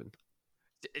least 7.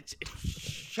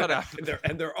 Shut up.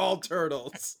 and they're all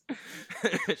turtles.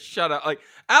 Shut up. Like,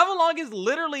 Avalon is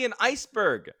literally an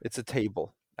iceberg. It's a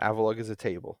table. Avalugg is a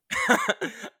table.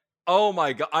 Oh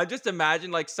my god. I just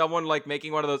imagine like someone like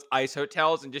making one of those ice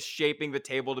hotels and just shaping the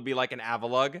table to be like an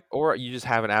Avalugg. Or you just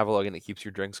have an Avalugg and it keeps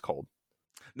your drinks cold.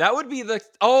 That would be that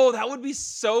would be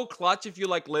so clutch if you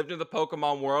like lived in the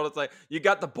Pokemon world. It's like you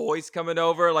got the boys coming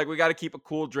over, like we got to keep a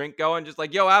cool drink going. Just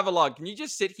like, yo, Avalon, can you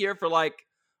just sit here for like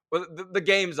the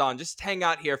game's on? Just hang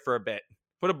out here for a bit.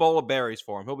 Put a bowl of berries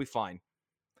for him. He'll be fine.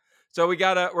 So we're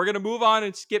gonna move on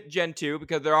and skip Gen 2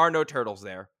 because there are no turtles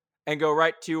there, and go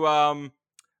right to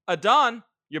Adon,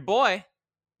 your boy.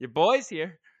 Your boy's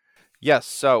here. Yes,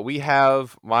 so we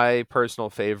have my personal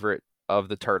favorite of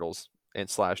the turtles and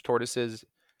slash tortoises.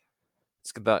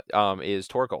 Is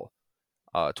Torkoal.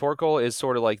 Torkoal is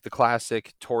sort of like the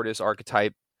classic tortoise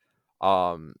archetype.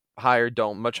 Much higher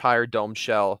dome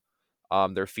shell.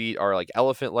 Their feet are like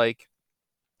elephant-like.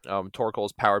 Torkoal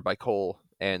is powered by coal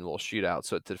and will shoot out.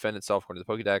 So to defend itself according to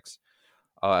the Pokédex,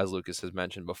 as Lucas has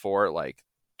mentioned before, like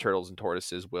turtles and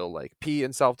tortoises will like pee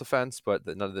in self-defense, but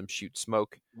none of them shoot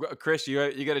smoke. Chris, you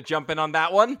got to jump in on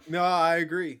that one. No, I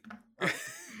agree.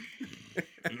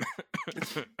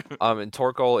 And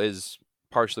Torkoal is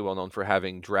partially well known for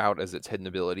having drought as its hidden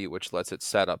ability, which lets it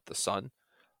set up the sun.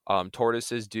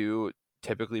 Tortoises do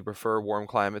typically prefer warm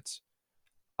climates,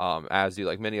 as do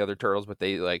like many other turtles, but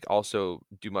they like also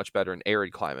do much better in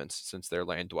arid climates since they're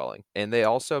land dwelling. And they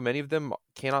also, many of them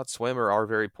cannot swim or are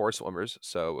very poor swimmers.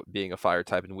 So being a fire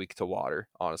type and weak to water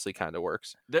honestly kind of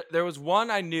works. There was one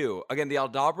I knew. Again, the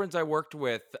Aldobrans I worked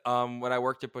with when I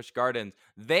worked at Busch Gardens,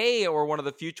 they were one of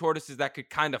the few tortoises that could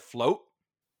kind of float.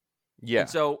 Yeah. And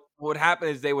so what would happen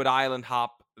is they would island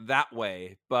hop that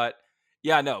way. But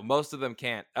yeah, no, most of them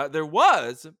can't. There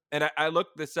was, and I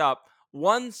looked this up,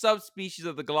 one subspecies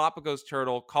of the Galapagos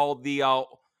turtle called the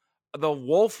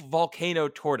wolf volcano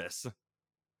tortoise.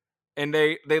 And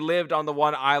they lived on the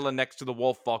one island next to the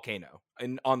wolf volcano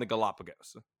on the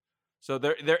Galapagos. So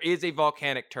there is a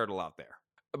volcanic turtle out there.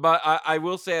 But I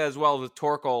will say as well, the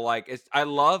Torkoal, like, I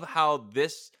love how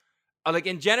this, like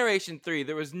in Generation 3,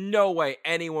 there was no way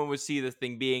anyone would see this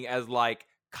thing being as like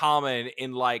common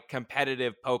in like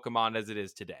competitive Pokemon as it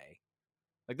is today.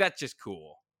 Like, that's just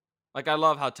cool. Like, I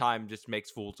love how time just makes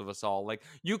fools of us all. Like,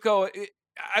 Yuko,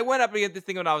 I went up against this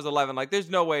thing when I was 11. Like, there's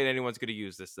no way anyone's going to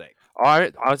use this thing.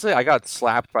 Honestly, I got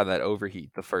slapped by that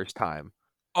overheat the first time.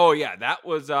 Oh yeah, that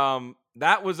was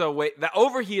that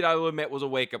overheat, I will admit, was a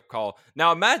wake up call.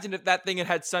 Now imagine if that thing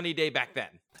had Sunny Day back then.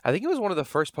 I think it was one of the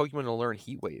first Pokemon to learn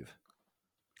Heat Wave.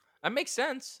 That makes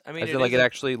sense. I mean, I feel like it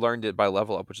actually learned it by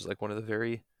level up, which is like one of the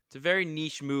very. It's a very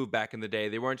niche move back in the day.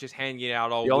 They weren't just hanging it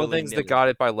out all. The only things that got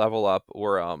it by level up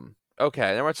were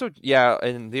okay. So yeah,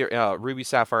 in the Ruby,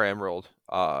 Sapphire, Emerald,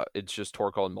 it's just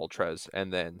Torkoal and Moltres,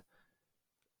 and then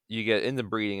you get in the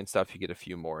breeding and stuff. You get a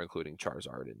few more, including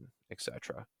Charizard and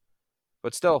etc.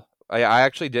 But still, I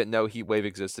actually didn't know Heat Wave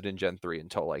existed in Gen 3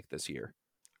 until like this year.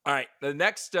 All right, the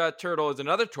next turtle is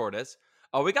another tortoise.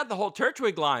 Oh, we got the whole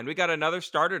Turtwig line. We got another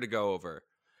starter to go over,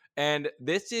 and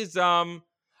this is I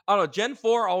don't know. Gen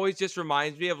 4 always just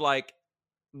reminds me of like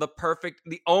the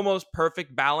almost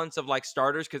perfect balance of like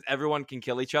starters because everyone can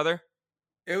kill each other.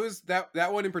 It was that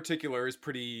one in particular is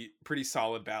pretty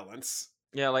solid balance.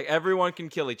 Yeah, like everyone can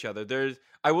kill each other.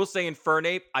 I will say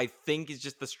Infernape, I think, is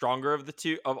just the stronger of the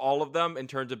two of all of them in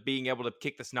terms of being able to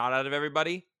kick the snot out of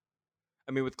everybody.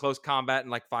 I mean, with close combat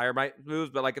and like fire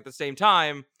moves, but like at the same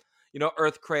time, you know,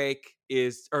 Earthquake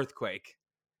is Earthquake,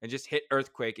 and just hit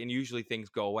Earthquake, and usually things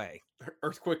go away.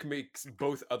 Earthquake makes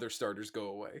both other starters go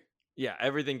away. Yeah,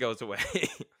 everything goes away.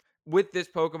 With this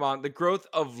Pokemon, the growth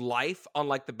of life on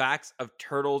like the backs of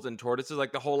turtles and tortoises,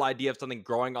 like the whole idea of something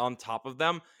growing on top of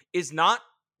them, is not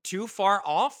too far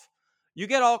off. You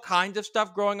get all kinds of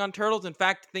stuff growing on turtles. In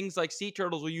fact, things like sea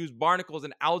turtles will use barnacles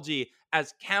and algae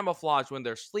as camouflage when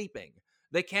they're sleeping.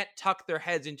 they can't tuck their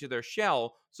heads into their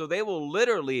shell, so they will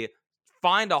literally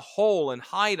find a hole and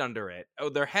hide under it, or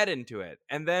their head into it,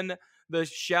 and then the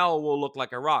shell will look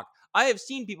like a rock. I have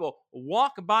seen people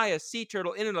walk by a sea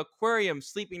turtle in an aquarium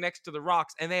sleeping next to the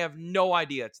rocks, and they have no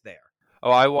idea it's there.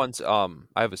 Oh,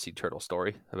 I have a sea turtle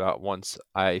story about once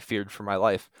I feared for my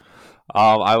life.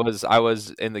 I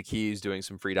was in the Keys doing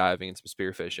some free diving and some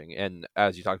spearfishing, and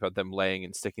as you talked about them laying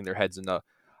and sticking their heads in the,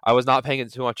 I was not paying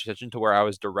too much attention to where I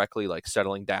was directly like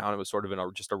settling down. It was sort of in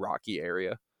just a rocky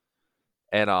area,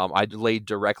 and I laid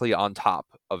directly on top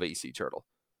of a sea turtle.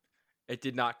 It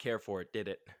did not care for it, did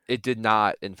it? It did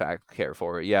not, in fact, care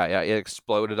for it. Yeah, it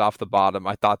exploded off the bottom.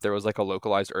 I thought there was like a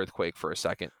localized earthquake for a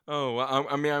second. Oh, well,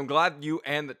 I mean, I'm glad you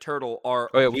and the turtle are.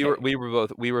 Oh yeah, okay.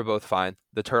 we were both fine.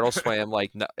 The turtle swam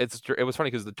like it was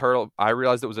funny because the turtle, I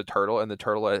realized it was a turtle, and the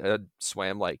turtle had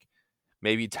swam like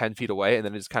maybe 10 feet away, and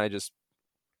then it just kind of just,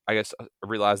 I guess,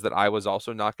 realized that I was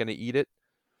also not going to eat it,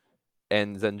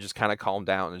 and then just kind of calmed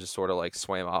down and just sort of like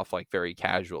swam off like very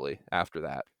casually after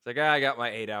that. It's like, I got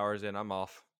my 8 hours in, I'm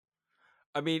off.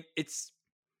 I mean,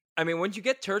 once you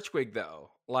get Turtwig, though,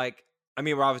 like, I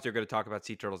mean, we're obviously going to talk about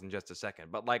sea turtles in just a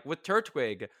second, but like with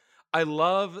Turtwig, I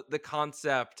love the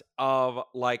concept of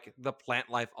like the plant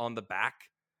life on the back,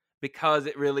 because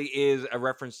it really is a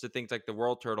reference to things like the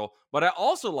world turtle. But I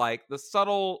also like the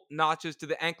subtle notches to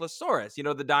the Ankylosaurus,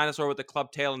 the dinosaur with the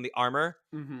club tail and the armor.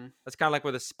 Mm-hmm. That's kind of like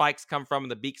where the spikes come from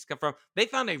and the beaks come from. They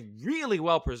found a really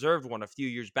well preserved one a few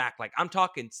years back. Like, I'm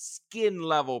talking skin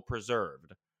level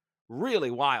preserved.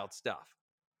 Really wild stuff.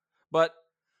 But,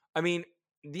 I mean,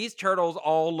 these turtles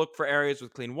all look for areas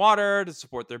with clean water to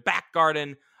support their back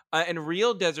garden. And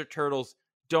real desert tortoises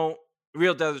don't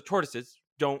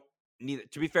need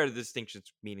it. To be fair, the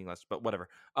distinction's meaningless, but whatever.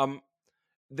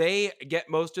 They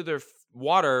get most of their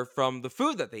water from the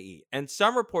food that they eat. And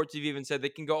some reports have even said they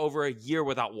can go over a year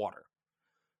without water.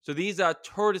 So these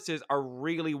tortoises are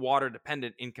really water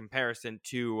dependent in comparison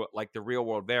to like the real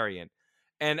world variant.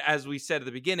 And as we said at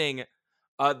the beginning,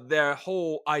 their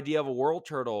whole idea of a world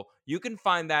turtle, you can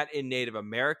find that in Native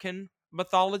American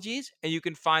mythologies, and you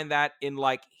can find that in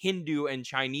like Hindu and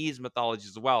Chinese mythologies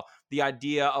as well. The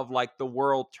idea of like the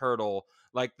world turtle,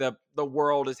 like the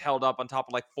world is held up on top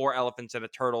of like 4 elephants and a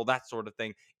turtle, that sort of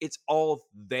thing. It's all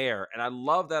there. And I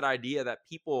love that idea that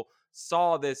people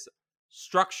saw this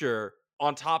structure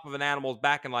on top of an animal's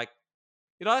back and like,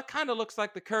 that kind of looks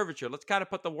like the curvature. Let's kind of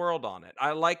put the world on it.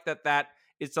 I like that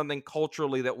is something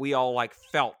culturally that we all like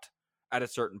felt at a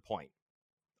certain point.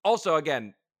 Also,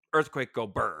 again, earthquake go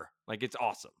burr. Like, it's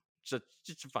awesome. It's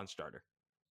just a fun starter.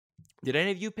 Did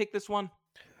any of you pick this one?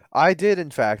 I did,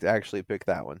 in fact, actually pick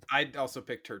that one. I'd also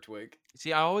pick Turtwig.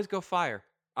 See, I always go fire.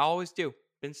 I always do.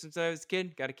 Been since I was a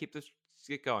kid. Got to keep this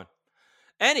get going.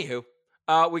 Anywho,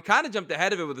 we kind of jumped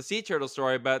ahead of it with the sea turtle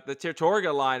story, but the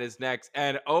Tirtorga line is next.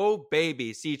 And oh,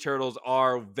 baby, sea turtles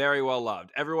are very well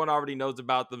loved. Everyone already knows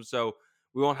about them, so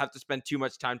we won't have to spend too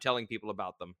much time telling people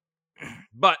about them.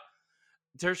 But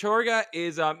Tirtorga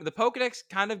is the Pokedex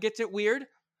kind of gets it weird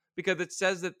because it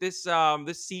says that this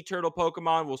sea turtle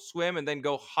Pokemon will swim and then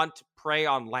go hunt prey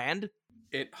on land.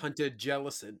 It hunted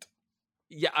Jellicent.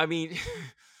 Yeah, I mean,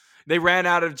 they ran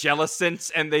out of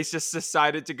Jellicents and they just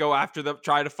decided to go after them,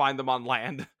 try to find them on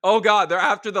land. Oh god, they're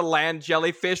after the land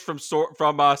jellyfish from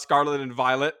Scarlet and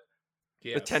Violet.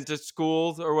 Yes. The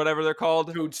Tentaschools or whatever they're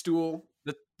called. Toadstool.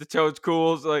 The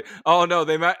Toadschools. Like, oh no,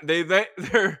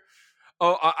 they're.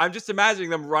 Oh, I'm just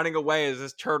imagining them running away as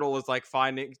this turtle is like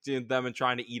finding them and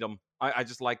trying to eat them. I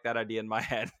just like that idea in my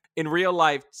head. In real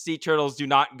life, sea turtles do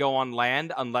not go on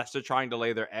land unless they're trying to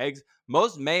lay their eggs.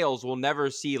 Most males will never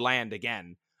see land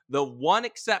again. The one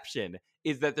exception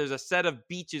is that there's a set of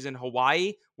beaches in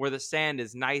Hawaii where the sand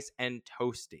is nice and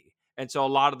toasty. And so a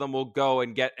lot of them will go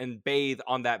and bathe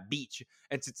on that beach.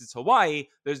 And since it's Hawaii,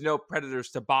 there's no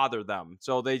predators to bother them.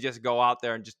 So they just go out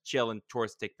there and just chill and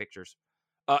tourists take pictures.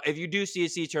 If you do see a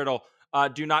sea turtle,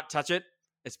 do not touch it,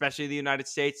 especially in the United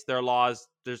States. There are laws.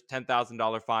 There's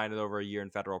 $10,000 fine and over a year in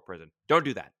federal prison. Don't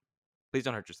do that. Please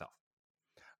don't hurt yourself.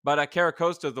 But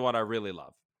Caracosta is the one I really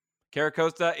love.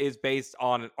 Caracosta is based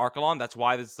on an Archelon. That's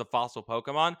why this is a fossil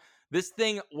Pokemon. This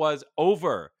thing was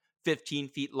over 15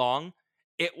 feet long.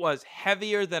 It was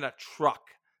heavier than a truck.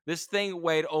 This thing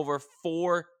weighed over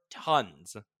 4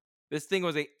 tons. This thing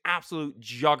was an absolute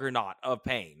juggernaut of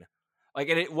pain. And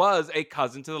it was a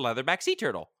cousin to the leatherback sea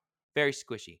turtle. Very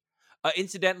squishy.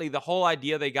 Incidentally, the whole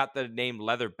idea they got the name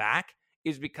leatherback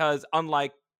is because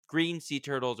unlike green sea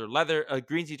turtles or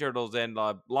green sea turtles and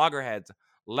loggerheads,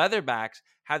 Leatherbacks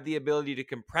have the ability to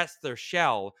compress their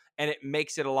shell, and it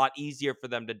makes it a lot easier for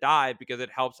them to dive because it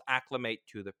helps acclimate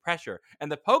to the pressure.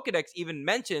 And the Pokedex even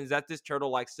mentions that this turtle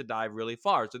likes to dive really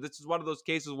far. So this is one of those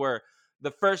cases where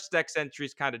the first Dex entry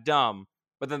is kind of dumb,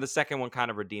 but then the second one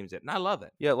kind of redeems it, and I love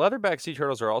it. Yeah, leatherback sea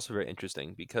turtles are also very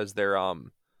interesting because they're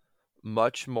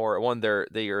much more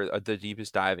they are the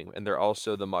deepest diving, and they're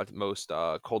also the most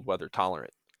cold weather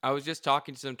tolerant. I was just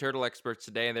talking to some turtle experts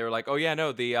today, and they were like, "Oh yeah,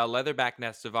 no, the leatherback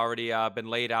nests have already been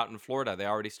laid out in Florida. They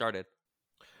already started."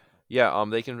 Yeah,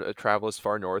 they can travel as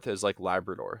far north as like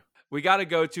Labrador. We got to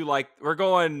go to we're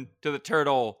going to the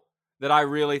turtle that I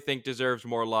really think deserves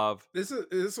more love. This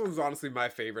one's honestly my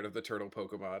favorite of the turtle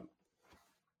Pokemon.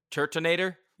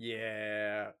 Turtonator.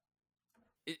 Yeah.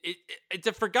 It's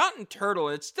a forgotten turtle,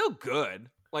 and it's still good.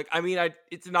 Like, I mean,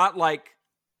 it's not like,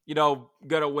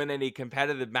 gonna win any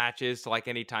competitive matches like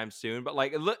anytime soon, but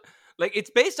like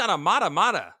it's based on a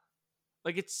Mata.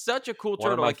 Like, it's such a cool One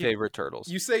turtle. of my Like, favorite turtles.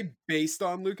 You say based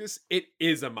on, Lucas? It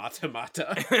is a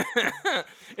Mata.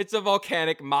 It's a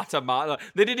volcanic Mata.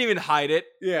 They didn't even hide it.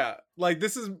 Yeah, like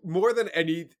this is more than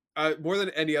any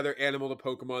other animal to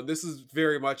Pokemon. This is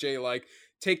very much a like,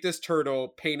 take this turtle,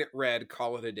 paint it red,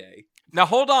 call it a day. Now,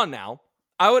 hold on now.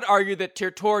 I would argue that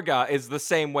Tirtorga is the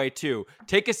same way, too.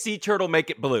 Take a sea turtle, make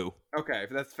it blue. Okay,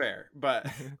 that's fair, but...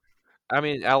 I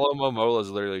mean, Alomomola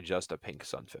is literally just a pink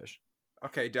sunfish.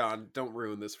 Okay, Don, don't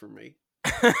ruin this for me.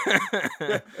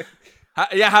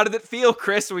 How did it feel,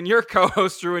 Chris, when your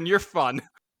co-host ruined your fun?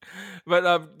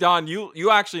 But, Don, you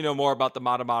actually know more about the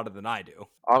Mata than I do.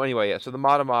 Anyway, yeah, so the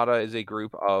Mata is a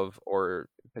group of, or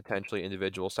potentially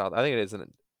individual style. I think it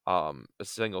isn't a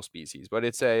single species, but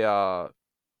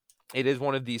it is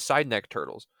one of these side neck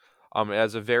turtles. It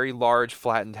has a very large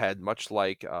flattened head, much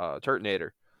like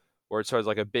Turtonator, where it has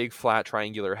like a big flat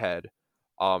triangular head.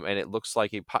 And it looks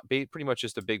like pretty much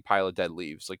just a big pile of dead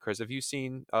leaves. Like, Chris, have you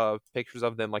seen pictures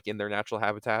of them like in their natural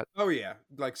habitat? Oh yeah,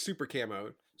 like super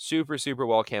camo. Super, super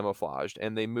well camouflaged,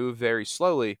 and they move very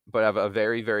slowly, but have a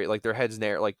very, very like their heads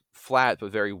like flat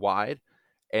but very wide,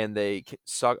 and they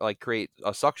create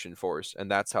a suction force, and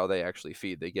that's how they actually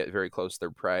feed. They get very close to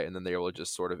their prey, and then they're able to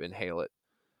just sort of inhale it,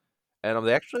 and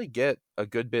they actually get a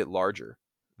good bit larger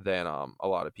than a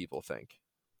lot of people think.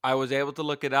 I was able to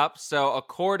look it up. So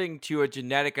according to a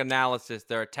genetic analysis,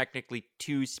 there are technically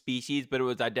 2 species, but it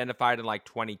was identified in like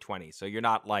 2020. So you're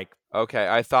not like... Okay,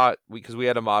 I thought because we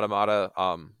had a Mata,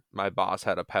 my boss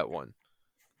had a pet one,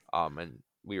 and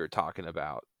we were talking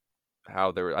about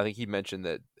how there were... I think he mentioned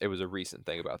that it was a recent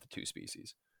thing about the 2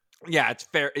 species. Yeah, it's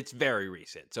fair. It's very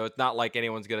recent. So it's not like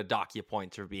anyone's going to dock you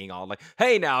points for being all like,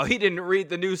 hey, now he didn't read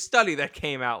the new study that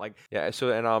came out. Like, yeah.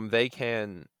 So, and they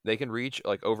can reach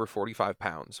like over 45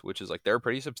 pounds, which is like, they're a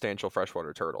pretty substantial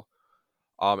freshwater turtle.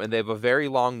 And they have a very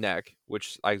long neck,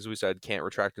 which, as we said, can't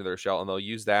retract into their shell. And they'll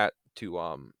use that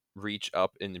to reach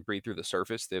up and breathe through the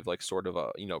surface. They have like sort of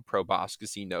a,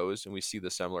 proboscis nose. And we see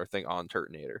the similar thing on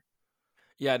Turtonator.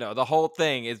 Yeah, no, the whole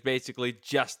thing is basically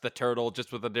just the turtle,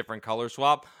 just with a different color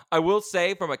swap. I will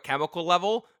say, from a chemical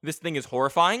level, this thing is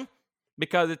horrifying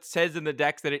because it says in the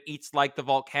dex that it eats like the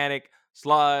volcanic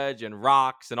sludge and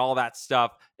rocks and all that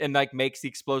stuff and like makes the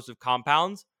explosive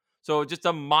compounds. So just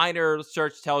a minor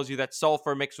search tells you that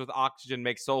sulfur mixed with oxygen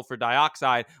makes sulfur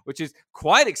dioxide, which is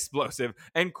quite explosive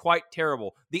and quite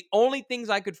terrible. The only things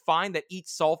I could find that eat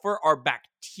sulfur are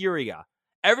bacteria.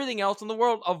 Everything else in the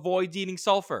world avoids eating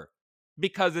sulfur,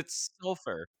 because it's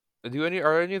sulfur.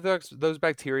 Are any of those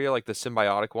bacteria like the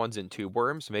symbiotic ones in tube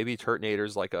worms? Maybe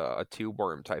Turtonator's like a tube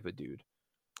worm type of dude.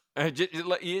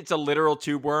 It's a literal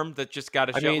tube worm that just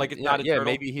got a shell. Like, it's not a turtle.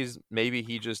 Maybe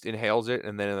he just inhales it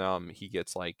and then he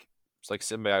gets like, it's like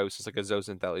symbiosis, like a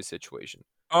zooxanthellae situation.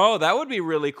 Oh, that would be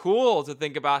really cool to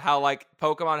think about how like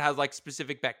Pokemon has like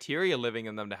specific bacteria living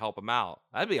in them to help them out.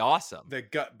 That'd be awesome. The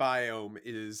gut biome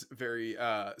is very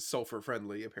sulfur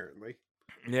friendly, apparently.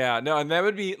 Yeah, no, and that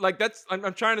would be like,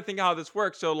 I'm trying to think how this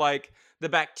works. So like the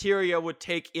bacteria would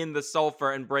take in the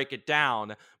sulfur and break it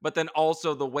down, but then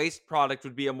also the waste product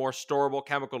would be a more storable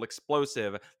chemical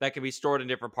explosive that can be stored in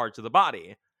different parts of the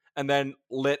body and then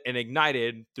lit and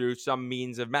ignited through some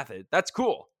means of method. That's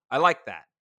cool. I like that.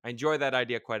 I enjoy that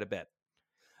idea quite a bit.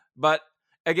 But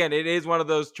again, it is one of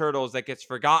those turtles that gets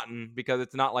forgotten because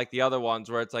it's not like the other ones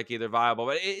where it's like either viable,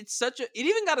 but it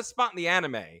even got a spot in the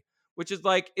anime, which is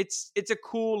like, it's a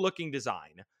cool looking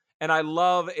design. And I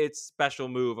love its special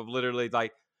move of literally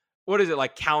like, what is it,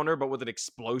 like counter, but with an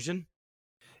explosion?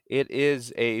 It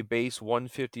is a base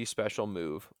 150 special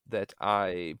move that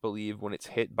I believe when it's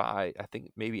hit by, I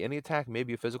think maybe any attack,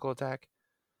 maybe a physical attack.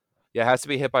 Yeah, it has to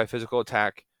be hit by a physical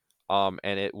attack.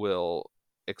 And it will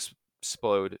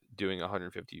explode, doing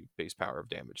 150 base power of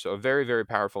damage. So a very, very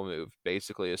powerful move.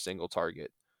 Basically a single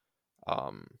target.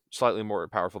 Slightly more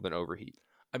powerful than Overheat.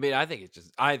 I mean, I think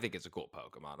it's a cool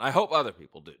Pokemon. I hope other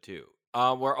people do too.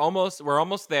 We're almost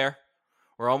there.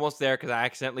 We're almost there because I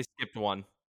accidentally skipped one,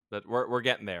 but we're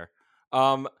getting there.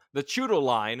 The Choodle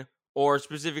line, or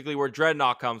specifically where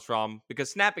Dreadnought comes from,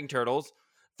 because Snapping Turtles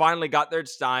finally got their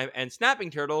time, and Snapping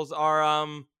Turtles are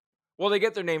well, they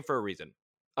get their name for a reason.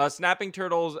 Snapping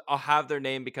Turtles have their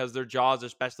name because their jaws are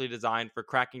specially designed for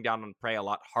cracking down on prey a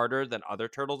lot harder than other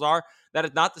turtles are. That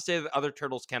is not to say that other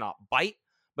turtles cannot bite,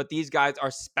 but these guys are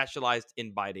specialized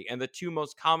in biting. And the two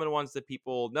most common ones that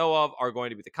people know of are going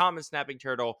to be the common snapping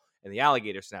turtle and the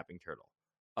alligator snapping turtle.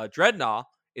 Dreadnought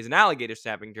is an alligator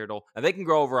snapping turtle, and they can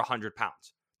grow over 100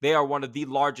 pounds. They are one of the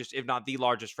largest, if not the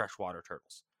largest, freshwater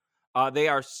turtles. They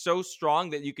are so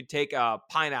strong that you could take a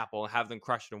pineapple and have them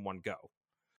crush it in one go.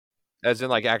 As in,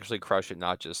 like, actually crush it,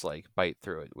 not just, like, bite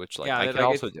through it, which, like, Yeah, I can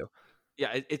also do.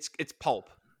 Yeah, it's pulp.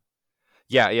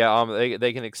 Yeah, yeah,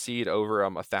 they can exceed over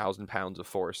 1,000 pounds of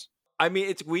force. I mean,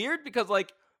 it's weird because,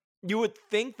 like, you would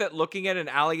think that looking at an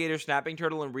alligator snapping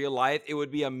turtle in real life, it would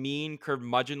be a mean,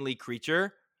 curmudgeonly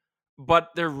creature, but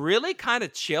they're really kind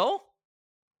of chill.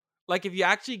 Like, if you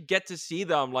actually get to see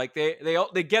them, like,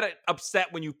 they get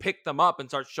upset when you pick them up and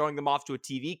start showing them off to a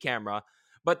TV camera,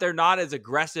 but they're not as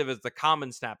aggressive as the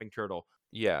common snapping turtle.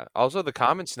 Yeah. Also, the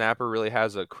common snapper really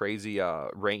has a crazy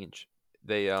range.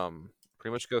 They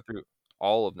pretty much go through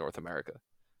all of North America.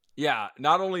 Yeah,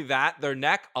 not only that, their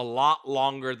neck a lot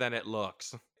longer than it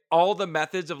looks. All the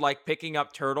methods of like picking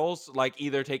up turtles, like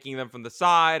either taking them from the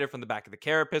side or from the back of the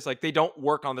carapace, like they don't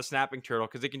work on the snapping turtle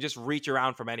because they can just reach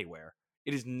around from anywhere.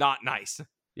 It is not nice.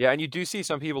 Yeah, and you do see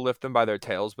some people lift them by their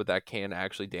tails, but that can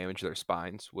actually damage their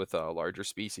spines with larger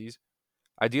species.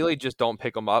 Ideally, just don't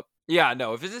pick them up. Yeah,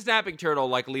 no, if it's a snapping turtle,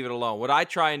 like leave it alone. What I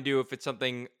try and do if it's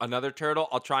another turtle,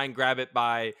 I'll try and grab it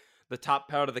by the top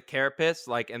part of the carapace,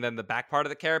 like, and then the back part of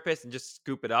the carapace and just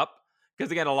scoop it up.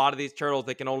 Because again, a lot of these turtles,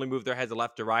 they can only move their heads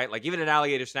left to right. Like even an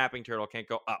alligator snapping turtle can't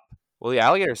go up. Well, the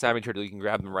alligator snapping turtle, you can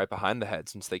grab them right behind the head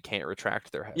since they can't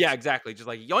retract their heads. Yeah, exactly. Just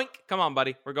like yoink, come on,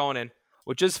 buddy, we're going in.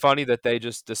 Which is funny that they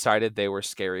just decided they were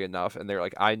scary enough and they're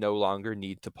like, I no longer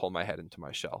need to pull my head into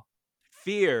my shell.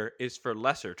 Fear is for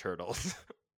lesser turtles.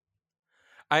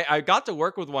 I got to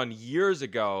work with one years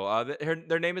ago.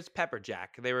 Their name is Pepperjack.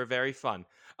 They were very fun.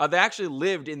 They actually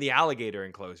lived in the alligator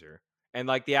enclosure. And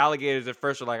like the alligators at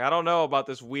first were like, I don't know about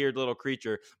this weird little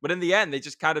creature. But in the end, they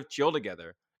just kind of chill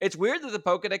together. It's weird that the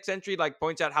Pokedex entry like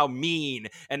points out how mean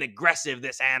and aggressive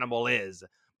this animal is.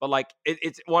 But like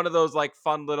it's one of those like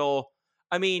fun little,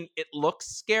 I mean, it looks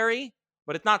scary,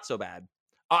 but it's not so bad.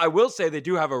 I will say they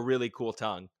do have a really cool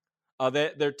tongue.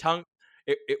 Their tongue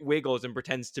it wiggles and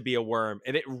pretends to be a worm,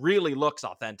 and it really looks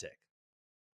authentic.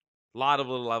 A lot of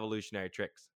little evolutionary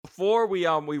tricks. Before we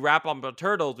wrap up on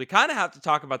turtles, we kind of have to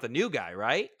talk about the new guy,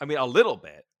 right? I mean, a little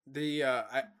bit.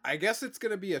 I guess it's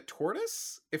gonna be a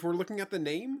tortoise if we're looking at the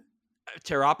name.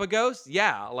 Terapagos,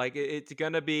 yeah, like it's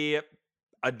gonna be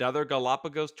another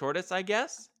Galapagos tortoise, I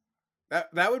guess.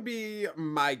 That would be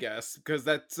my guess because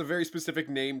that's a very specific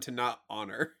name to not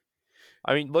honor.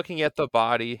 I mean, looking at the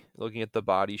body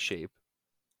shape,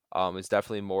 is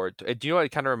definitely more. Do you know what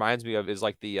it kind of reminds me of? Is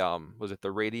like the was it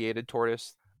the radiated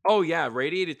tortoise? Oh yeah,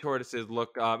 radiated tortoises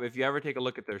look. If you ever take a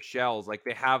look at their shells, like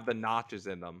they have the notches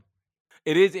in them.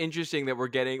 It is interesting that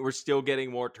we're still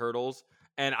getting more turtles,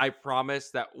 and I promise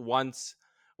that once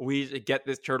we get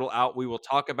this turtle out, we will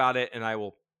talk about it, and I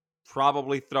will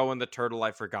probably throw in the turtle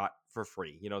I forgot for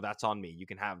free. You know, that's on me. You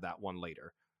can have that one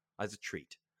later as a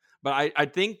treat. But I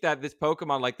think that this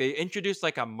Pokemon, like they introduced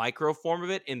like a micro form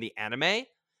of it in the anime,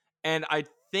 and I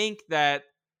think that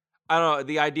I don't know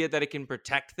the idea that it can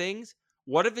protect things.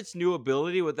 What if its new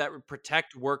ability with that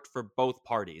protect worked for both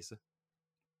parties?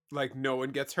 Like no one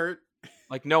gets hurt.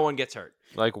 Like no one gets hurt.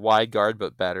 Like wide guard,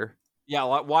 but better. Yeah,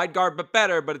 wide guard, but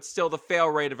better, but it's still the fail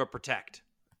rate of a protect.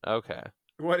 Okay.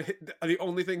 What the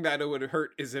only thing that it would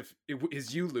hurt is if it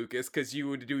is you, Lucas, because you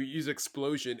would use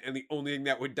explosion, and the only thing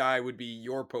that would die would be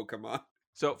your Pokemon.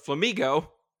 So Flamigo,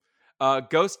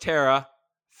 Ghost Terra,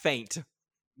 Faint.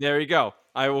 There you go.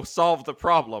 I will solve the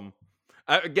problem.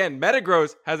 Again,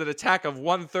 Metagross has an attack of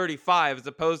 135 as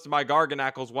opposed to my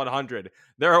Garganacl's 100.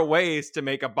 There are ways to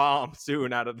make a bomb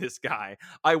soon out of this guy.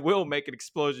 I will make an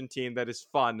explosion team that is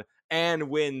fun and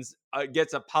wins,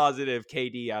 gets a positive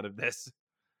KD out of this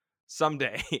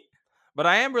someday. But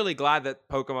I am really glad that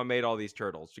Pokemon made all these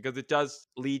turtles because it does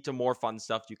lead to more fun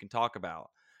stuff you can talk about.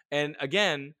 And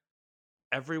again,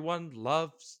 everyone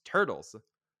loves turtles.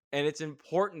 And it's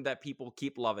important that people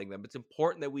keep loving them. It's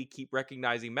important that we keep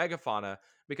recognizing megafauna,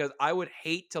 because I would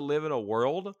hate to live in a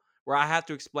world where I have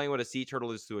to explain what a sea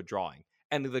turtle is through a drawing.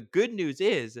 And the good news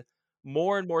is,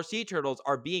 more and more sea turtles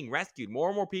are being rescued. More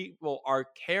and more people are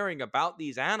caring about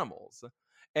these animals.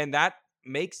 And that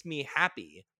makes me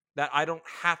happy that I don't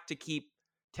have to keep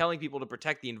telling people to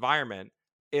protect the environment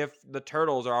if the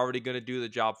turtles are already going to do the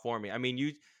job for me. I mean,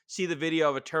 you see the video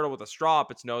of a turtle with a straw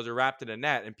up its nose or wrapped in a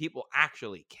net, and people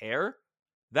actually care.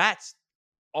 That's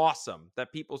awesome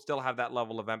that people still have that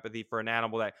level of empathy for an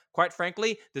animal that, quite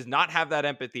frankly, does not have that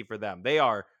empathy for them. They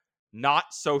are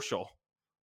not social.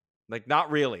 Like,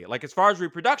 not really. Like, as far as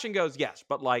reproduction goes, yes,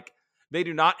 but like, they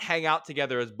do not hang out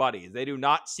together as buddies. They do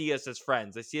not see us as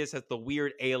friends. They see us as the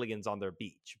weird aliens on their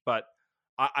beach. But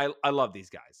I love these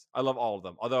guys. I love all of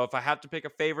them. Although, if I have to pick a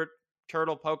favorite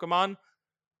turtle Pokemon,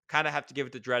 kind of have to give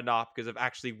it to Dreadnought, because I've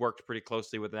actually worked pretty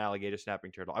closely with an alligator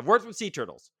snapping turtle. I've worked with sea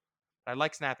turtles. I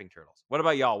like snapping turtles. What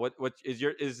about y'all? What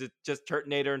is it just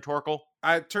Turtonator and Torkoal?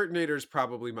 Turtonator's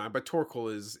probably mine, but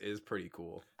Torkoal is pretty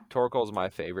cool. Torkoal's my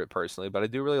favorite personally, but I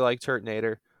do really like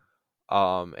Turtonator.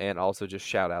 And also just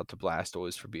shout out to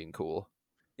Blastoise for being cool.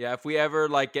 Yeah, if we ever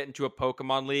like get into a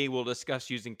Pokemon League, we'll discuss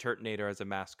using Turtonator as a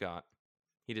mascot.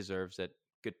 He deserves it.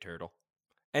 Good turtle.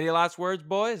 Any last words,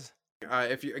 boys?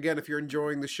 If you're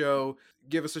enjoying the show,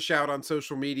 give us a shout on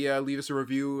social media, leave us a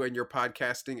review in your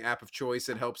podcasting app of choice.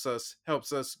 It helps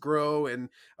us grow and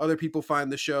other people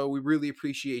find the show. We really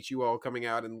appreciate you all coming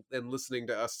out and listening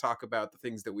to us talk about the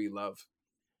things that we love.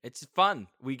 It's fun.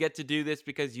 We get to do this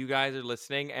because you guys are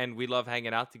listening, and we love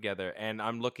hanging out together. And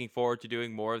I'm looking forward to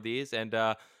doing more of these. And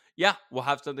yeah, we'll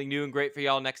have something new and great for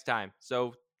y'all next time.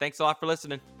 So thanks a lot for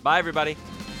listening. Bye, everybody.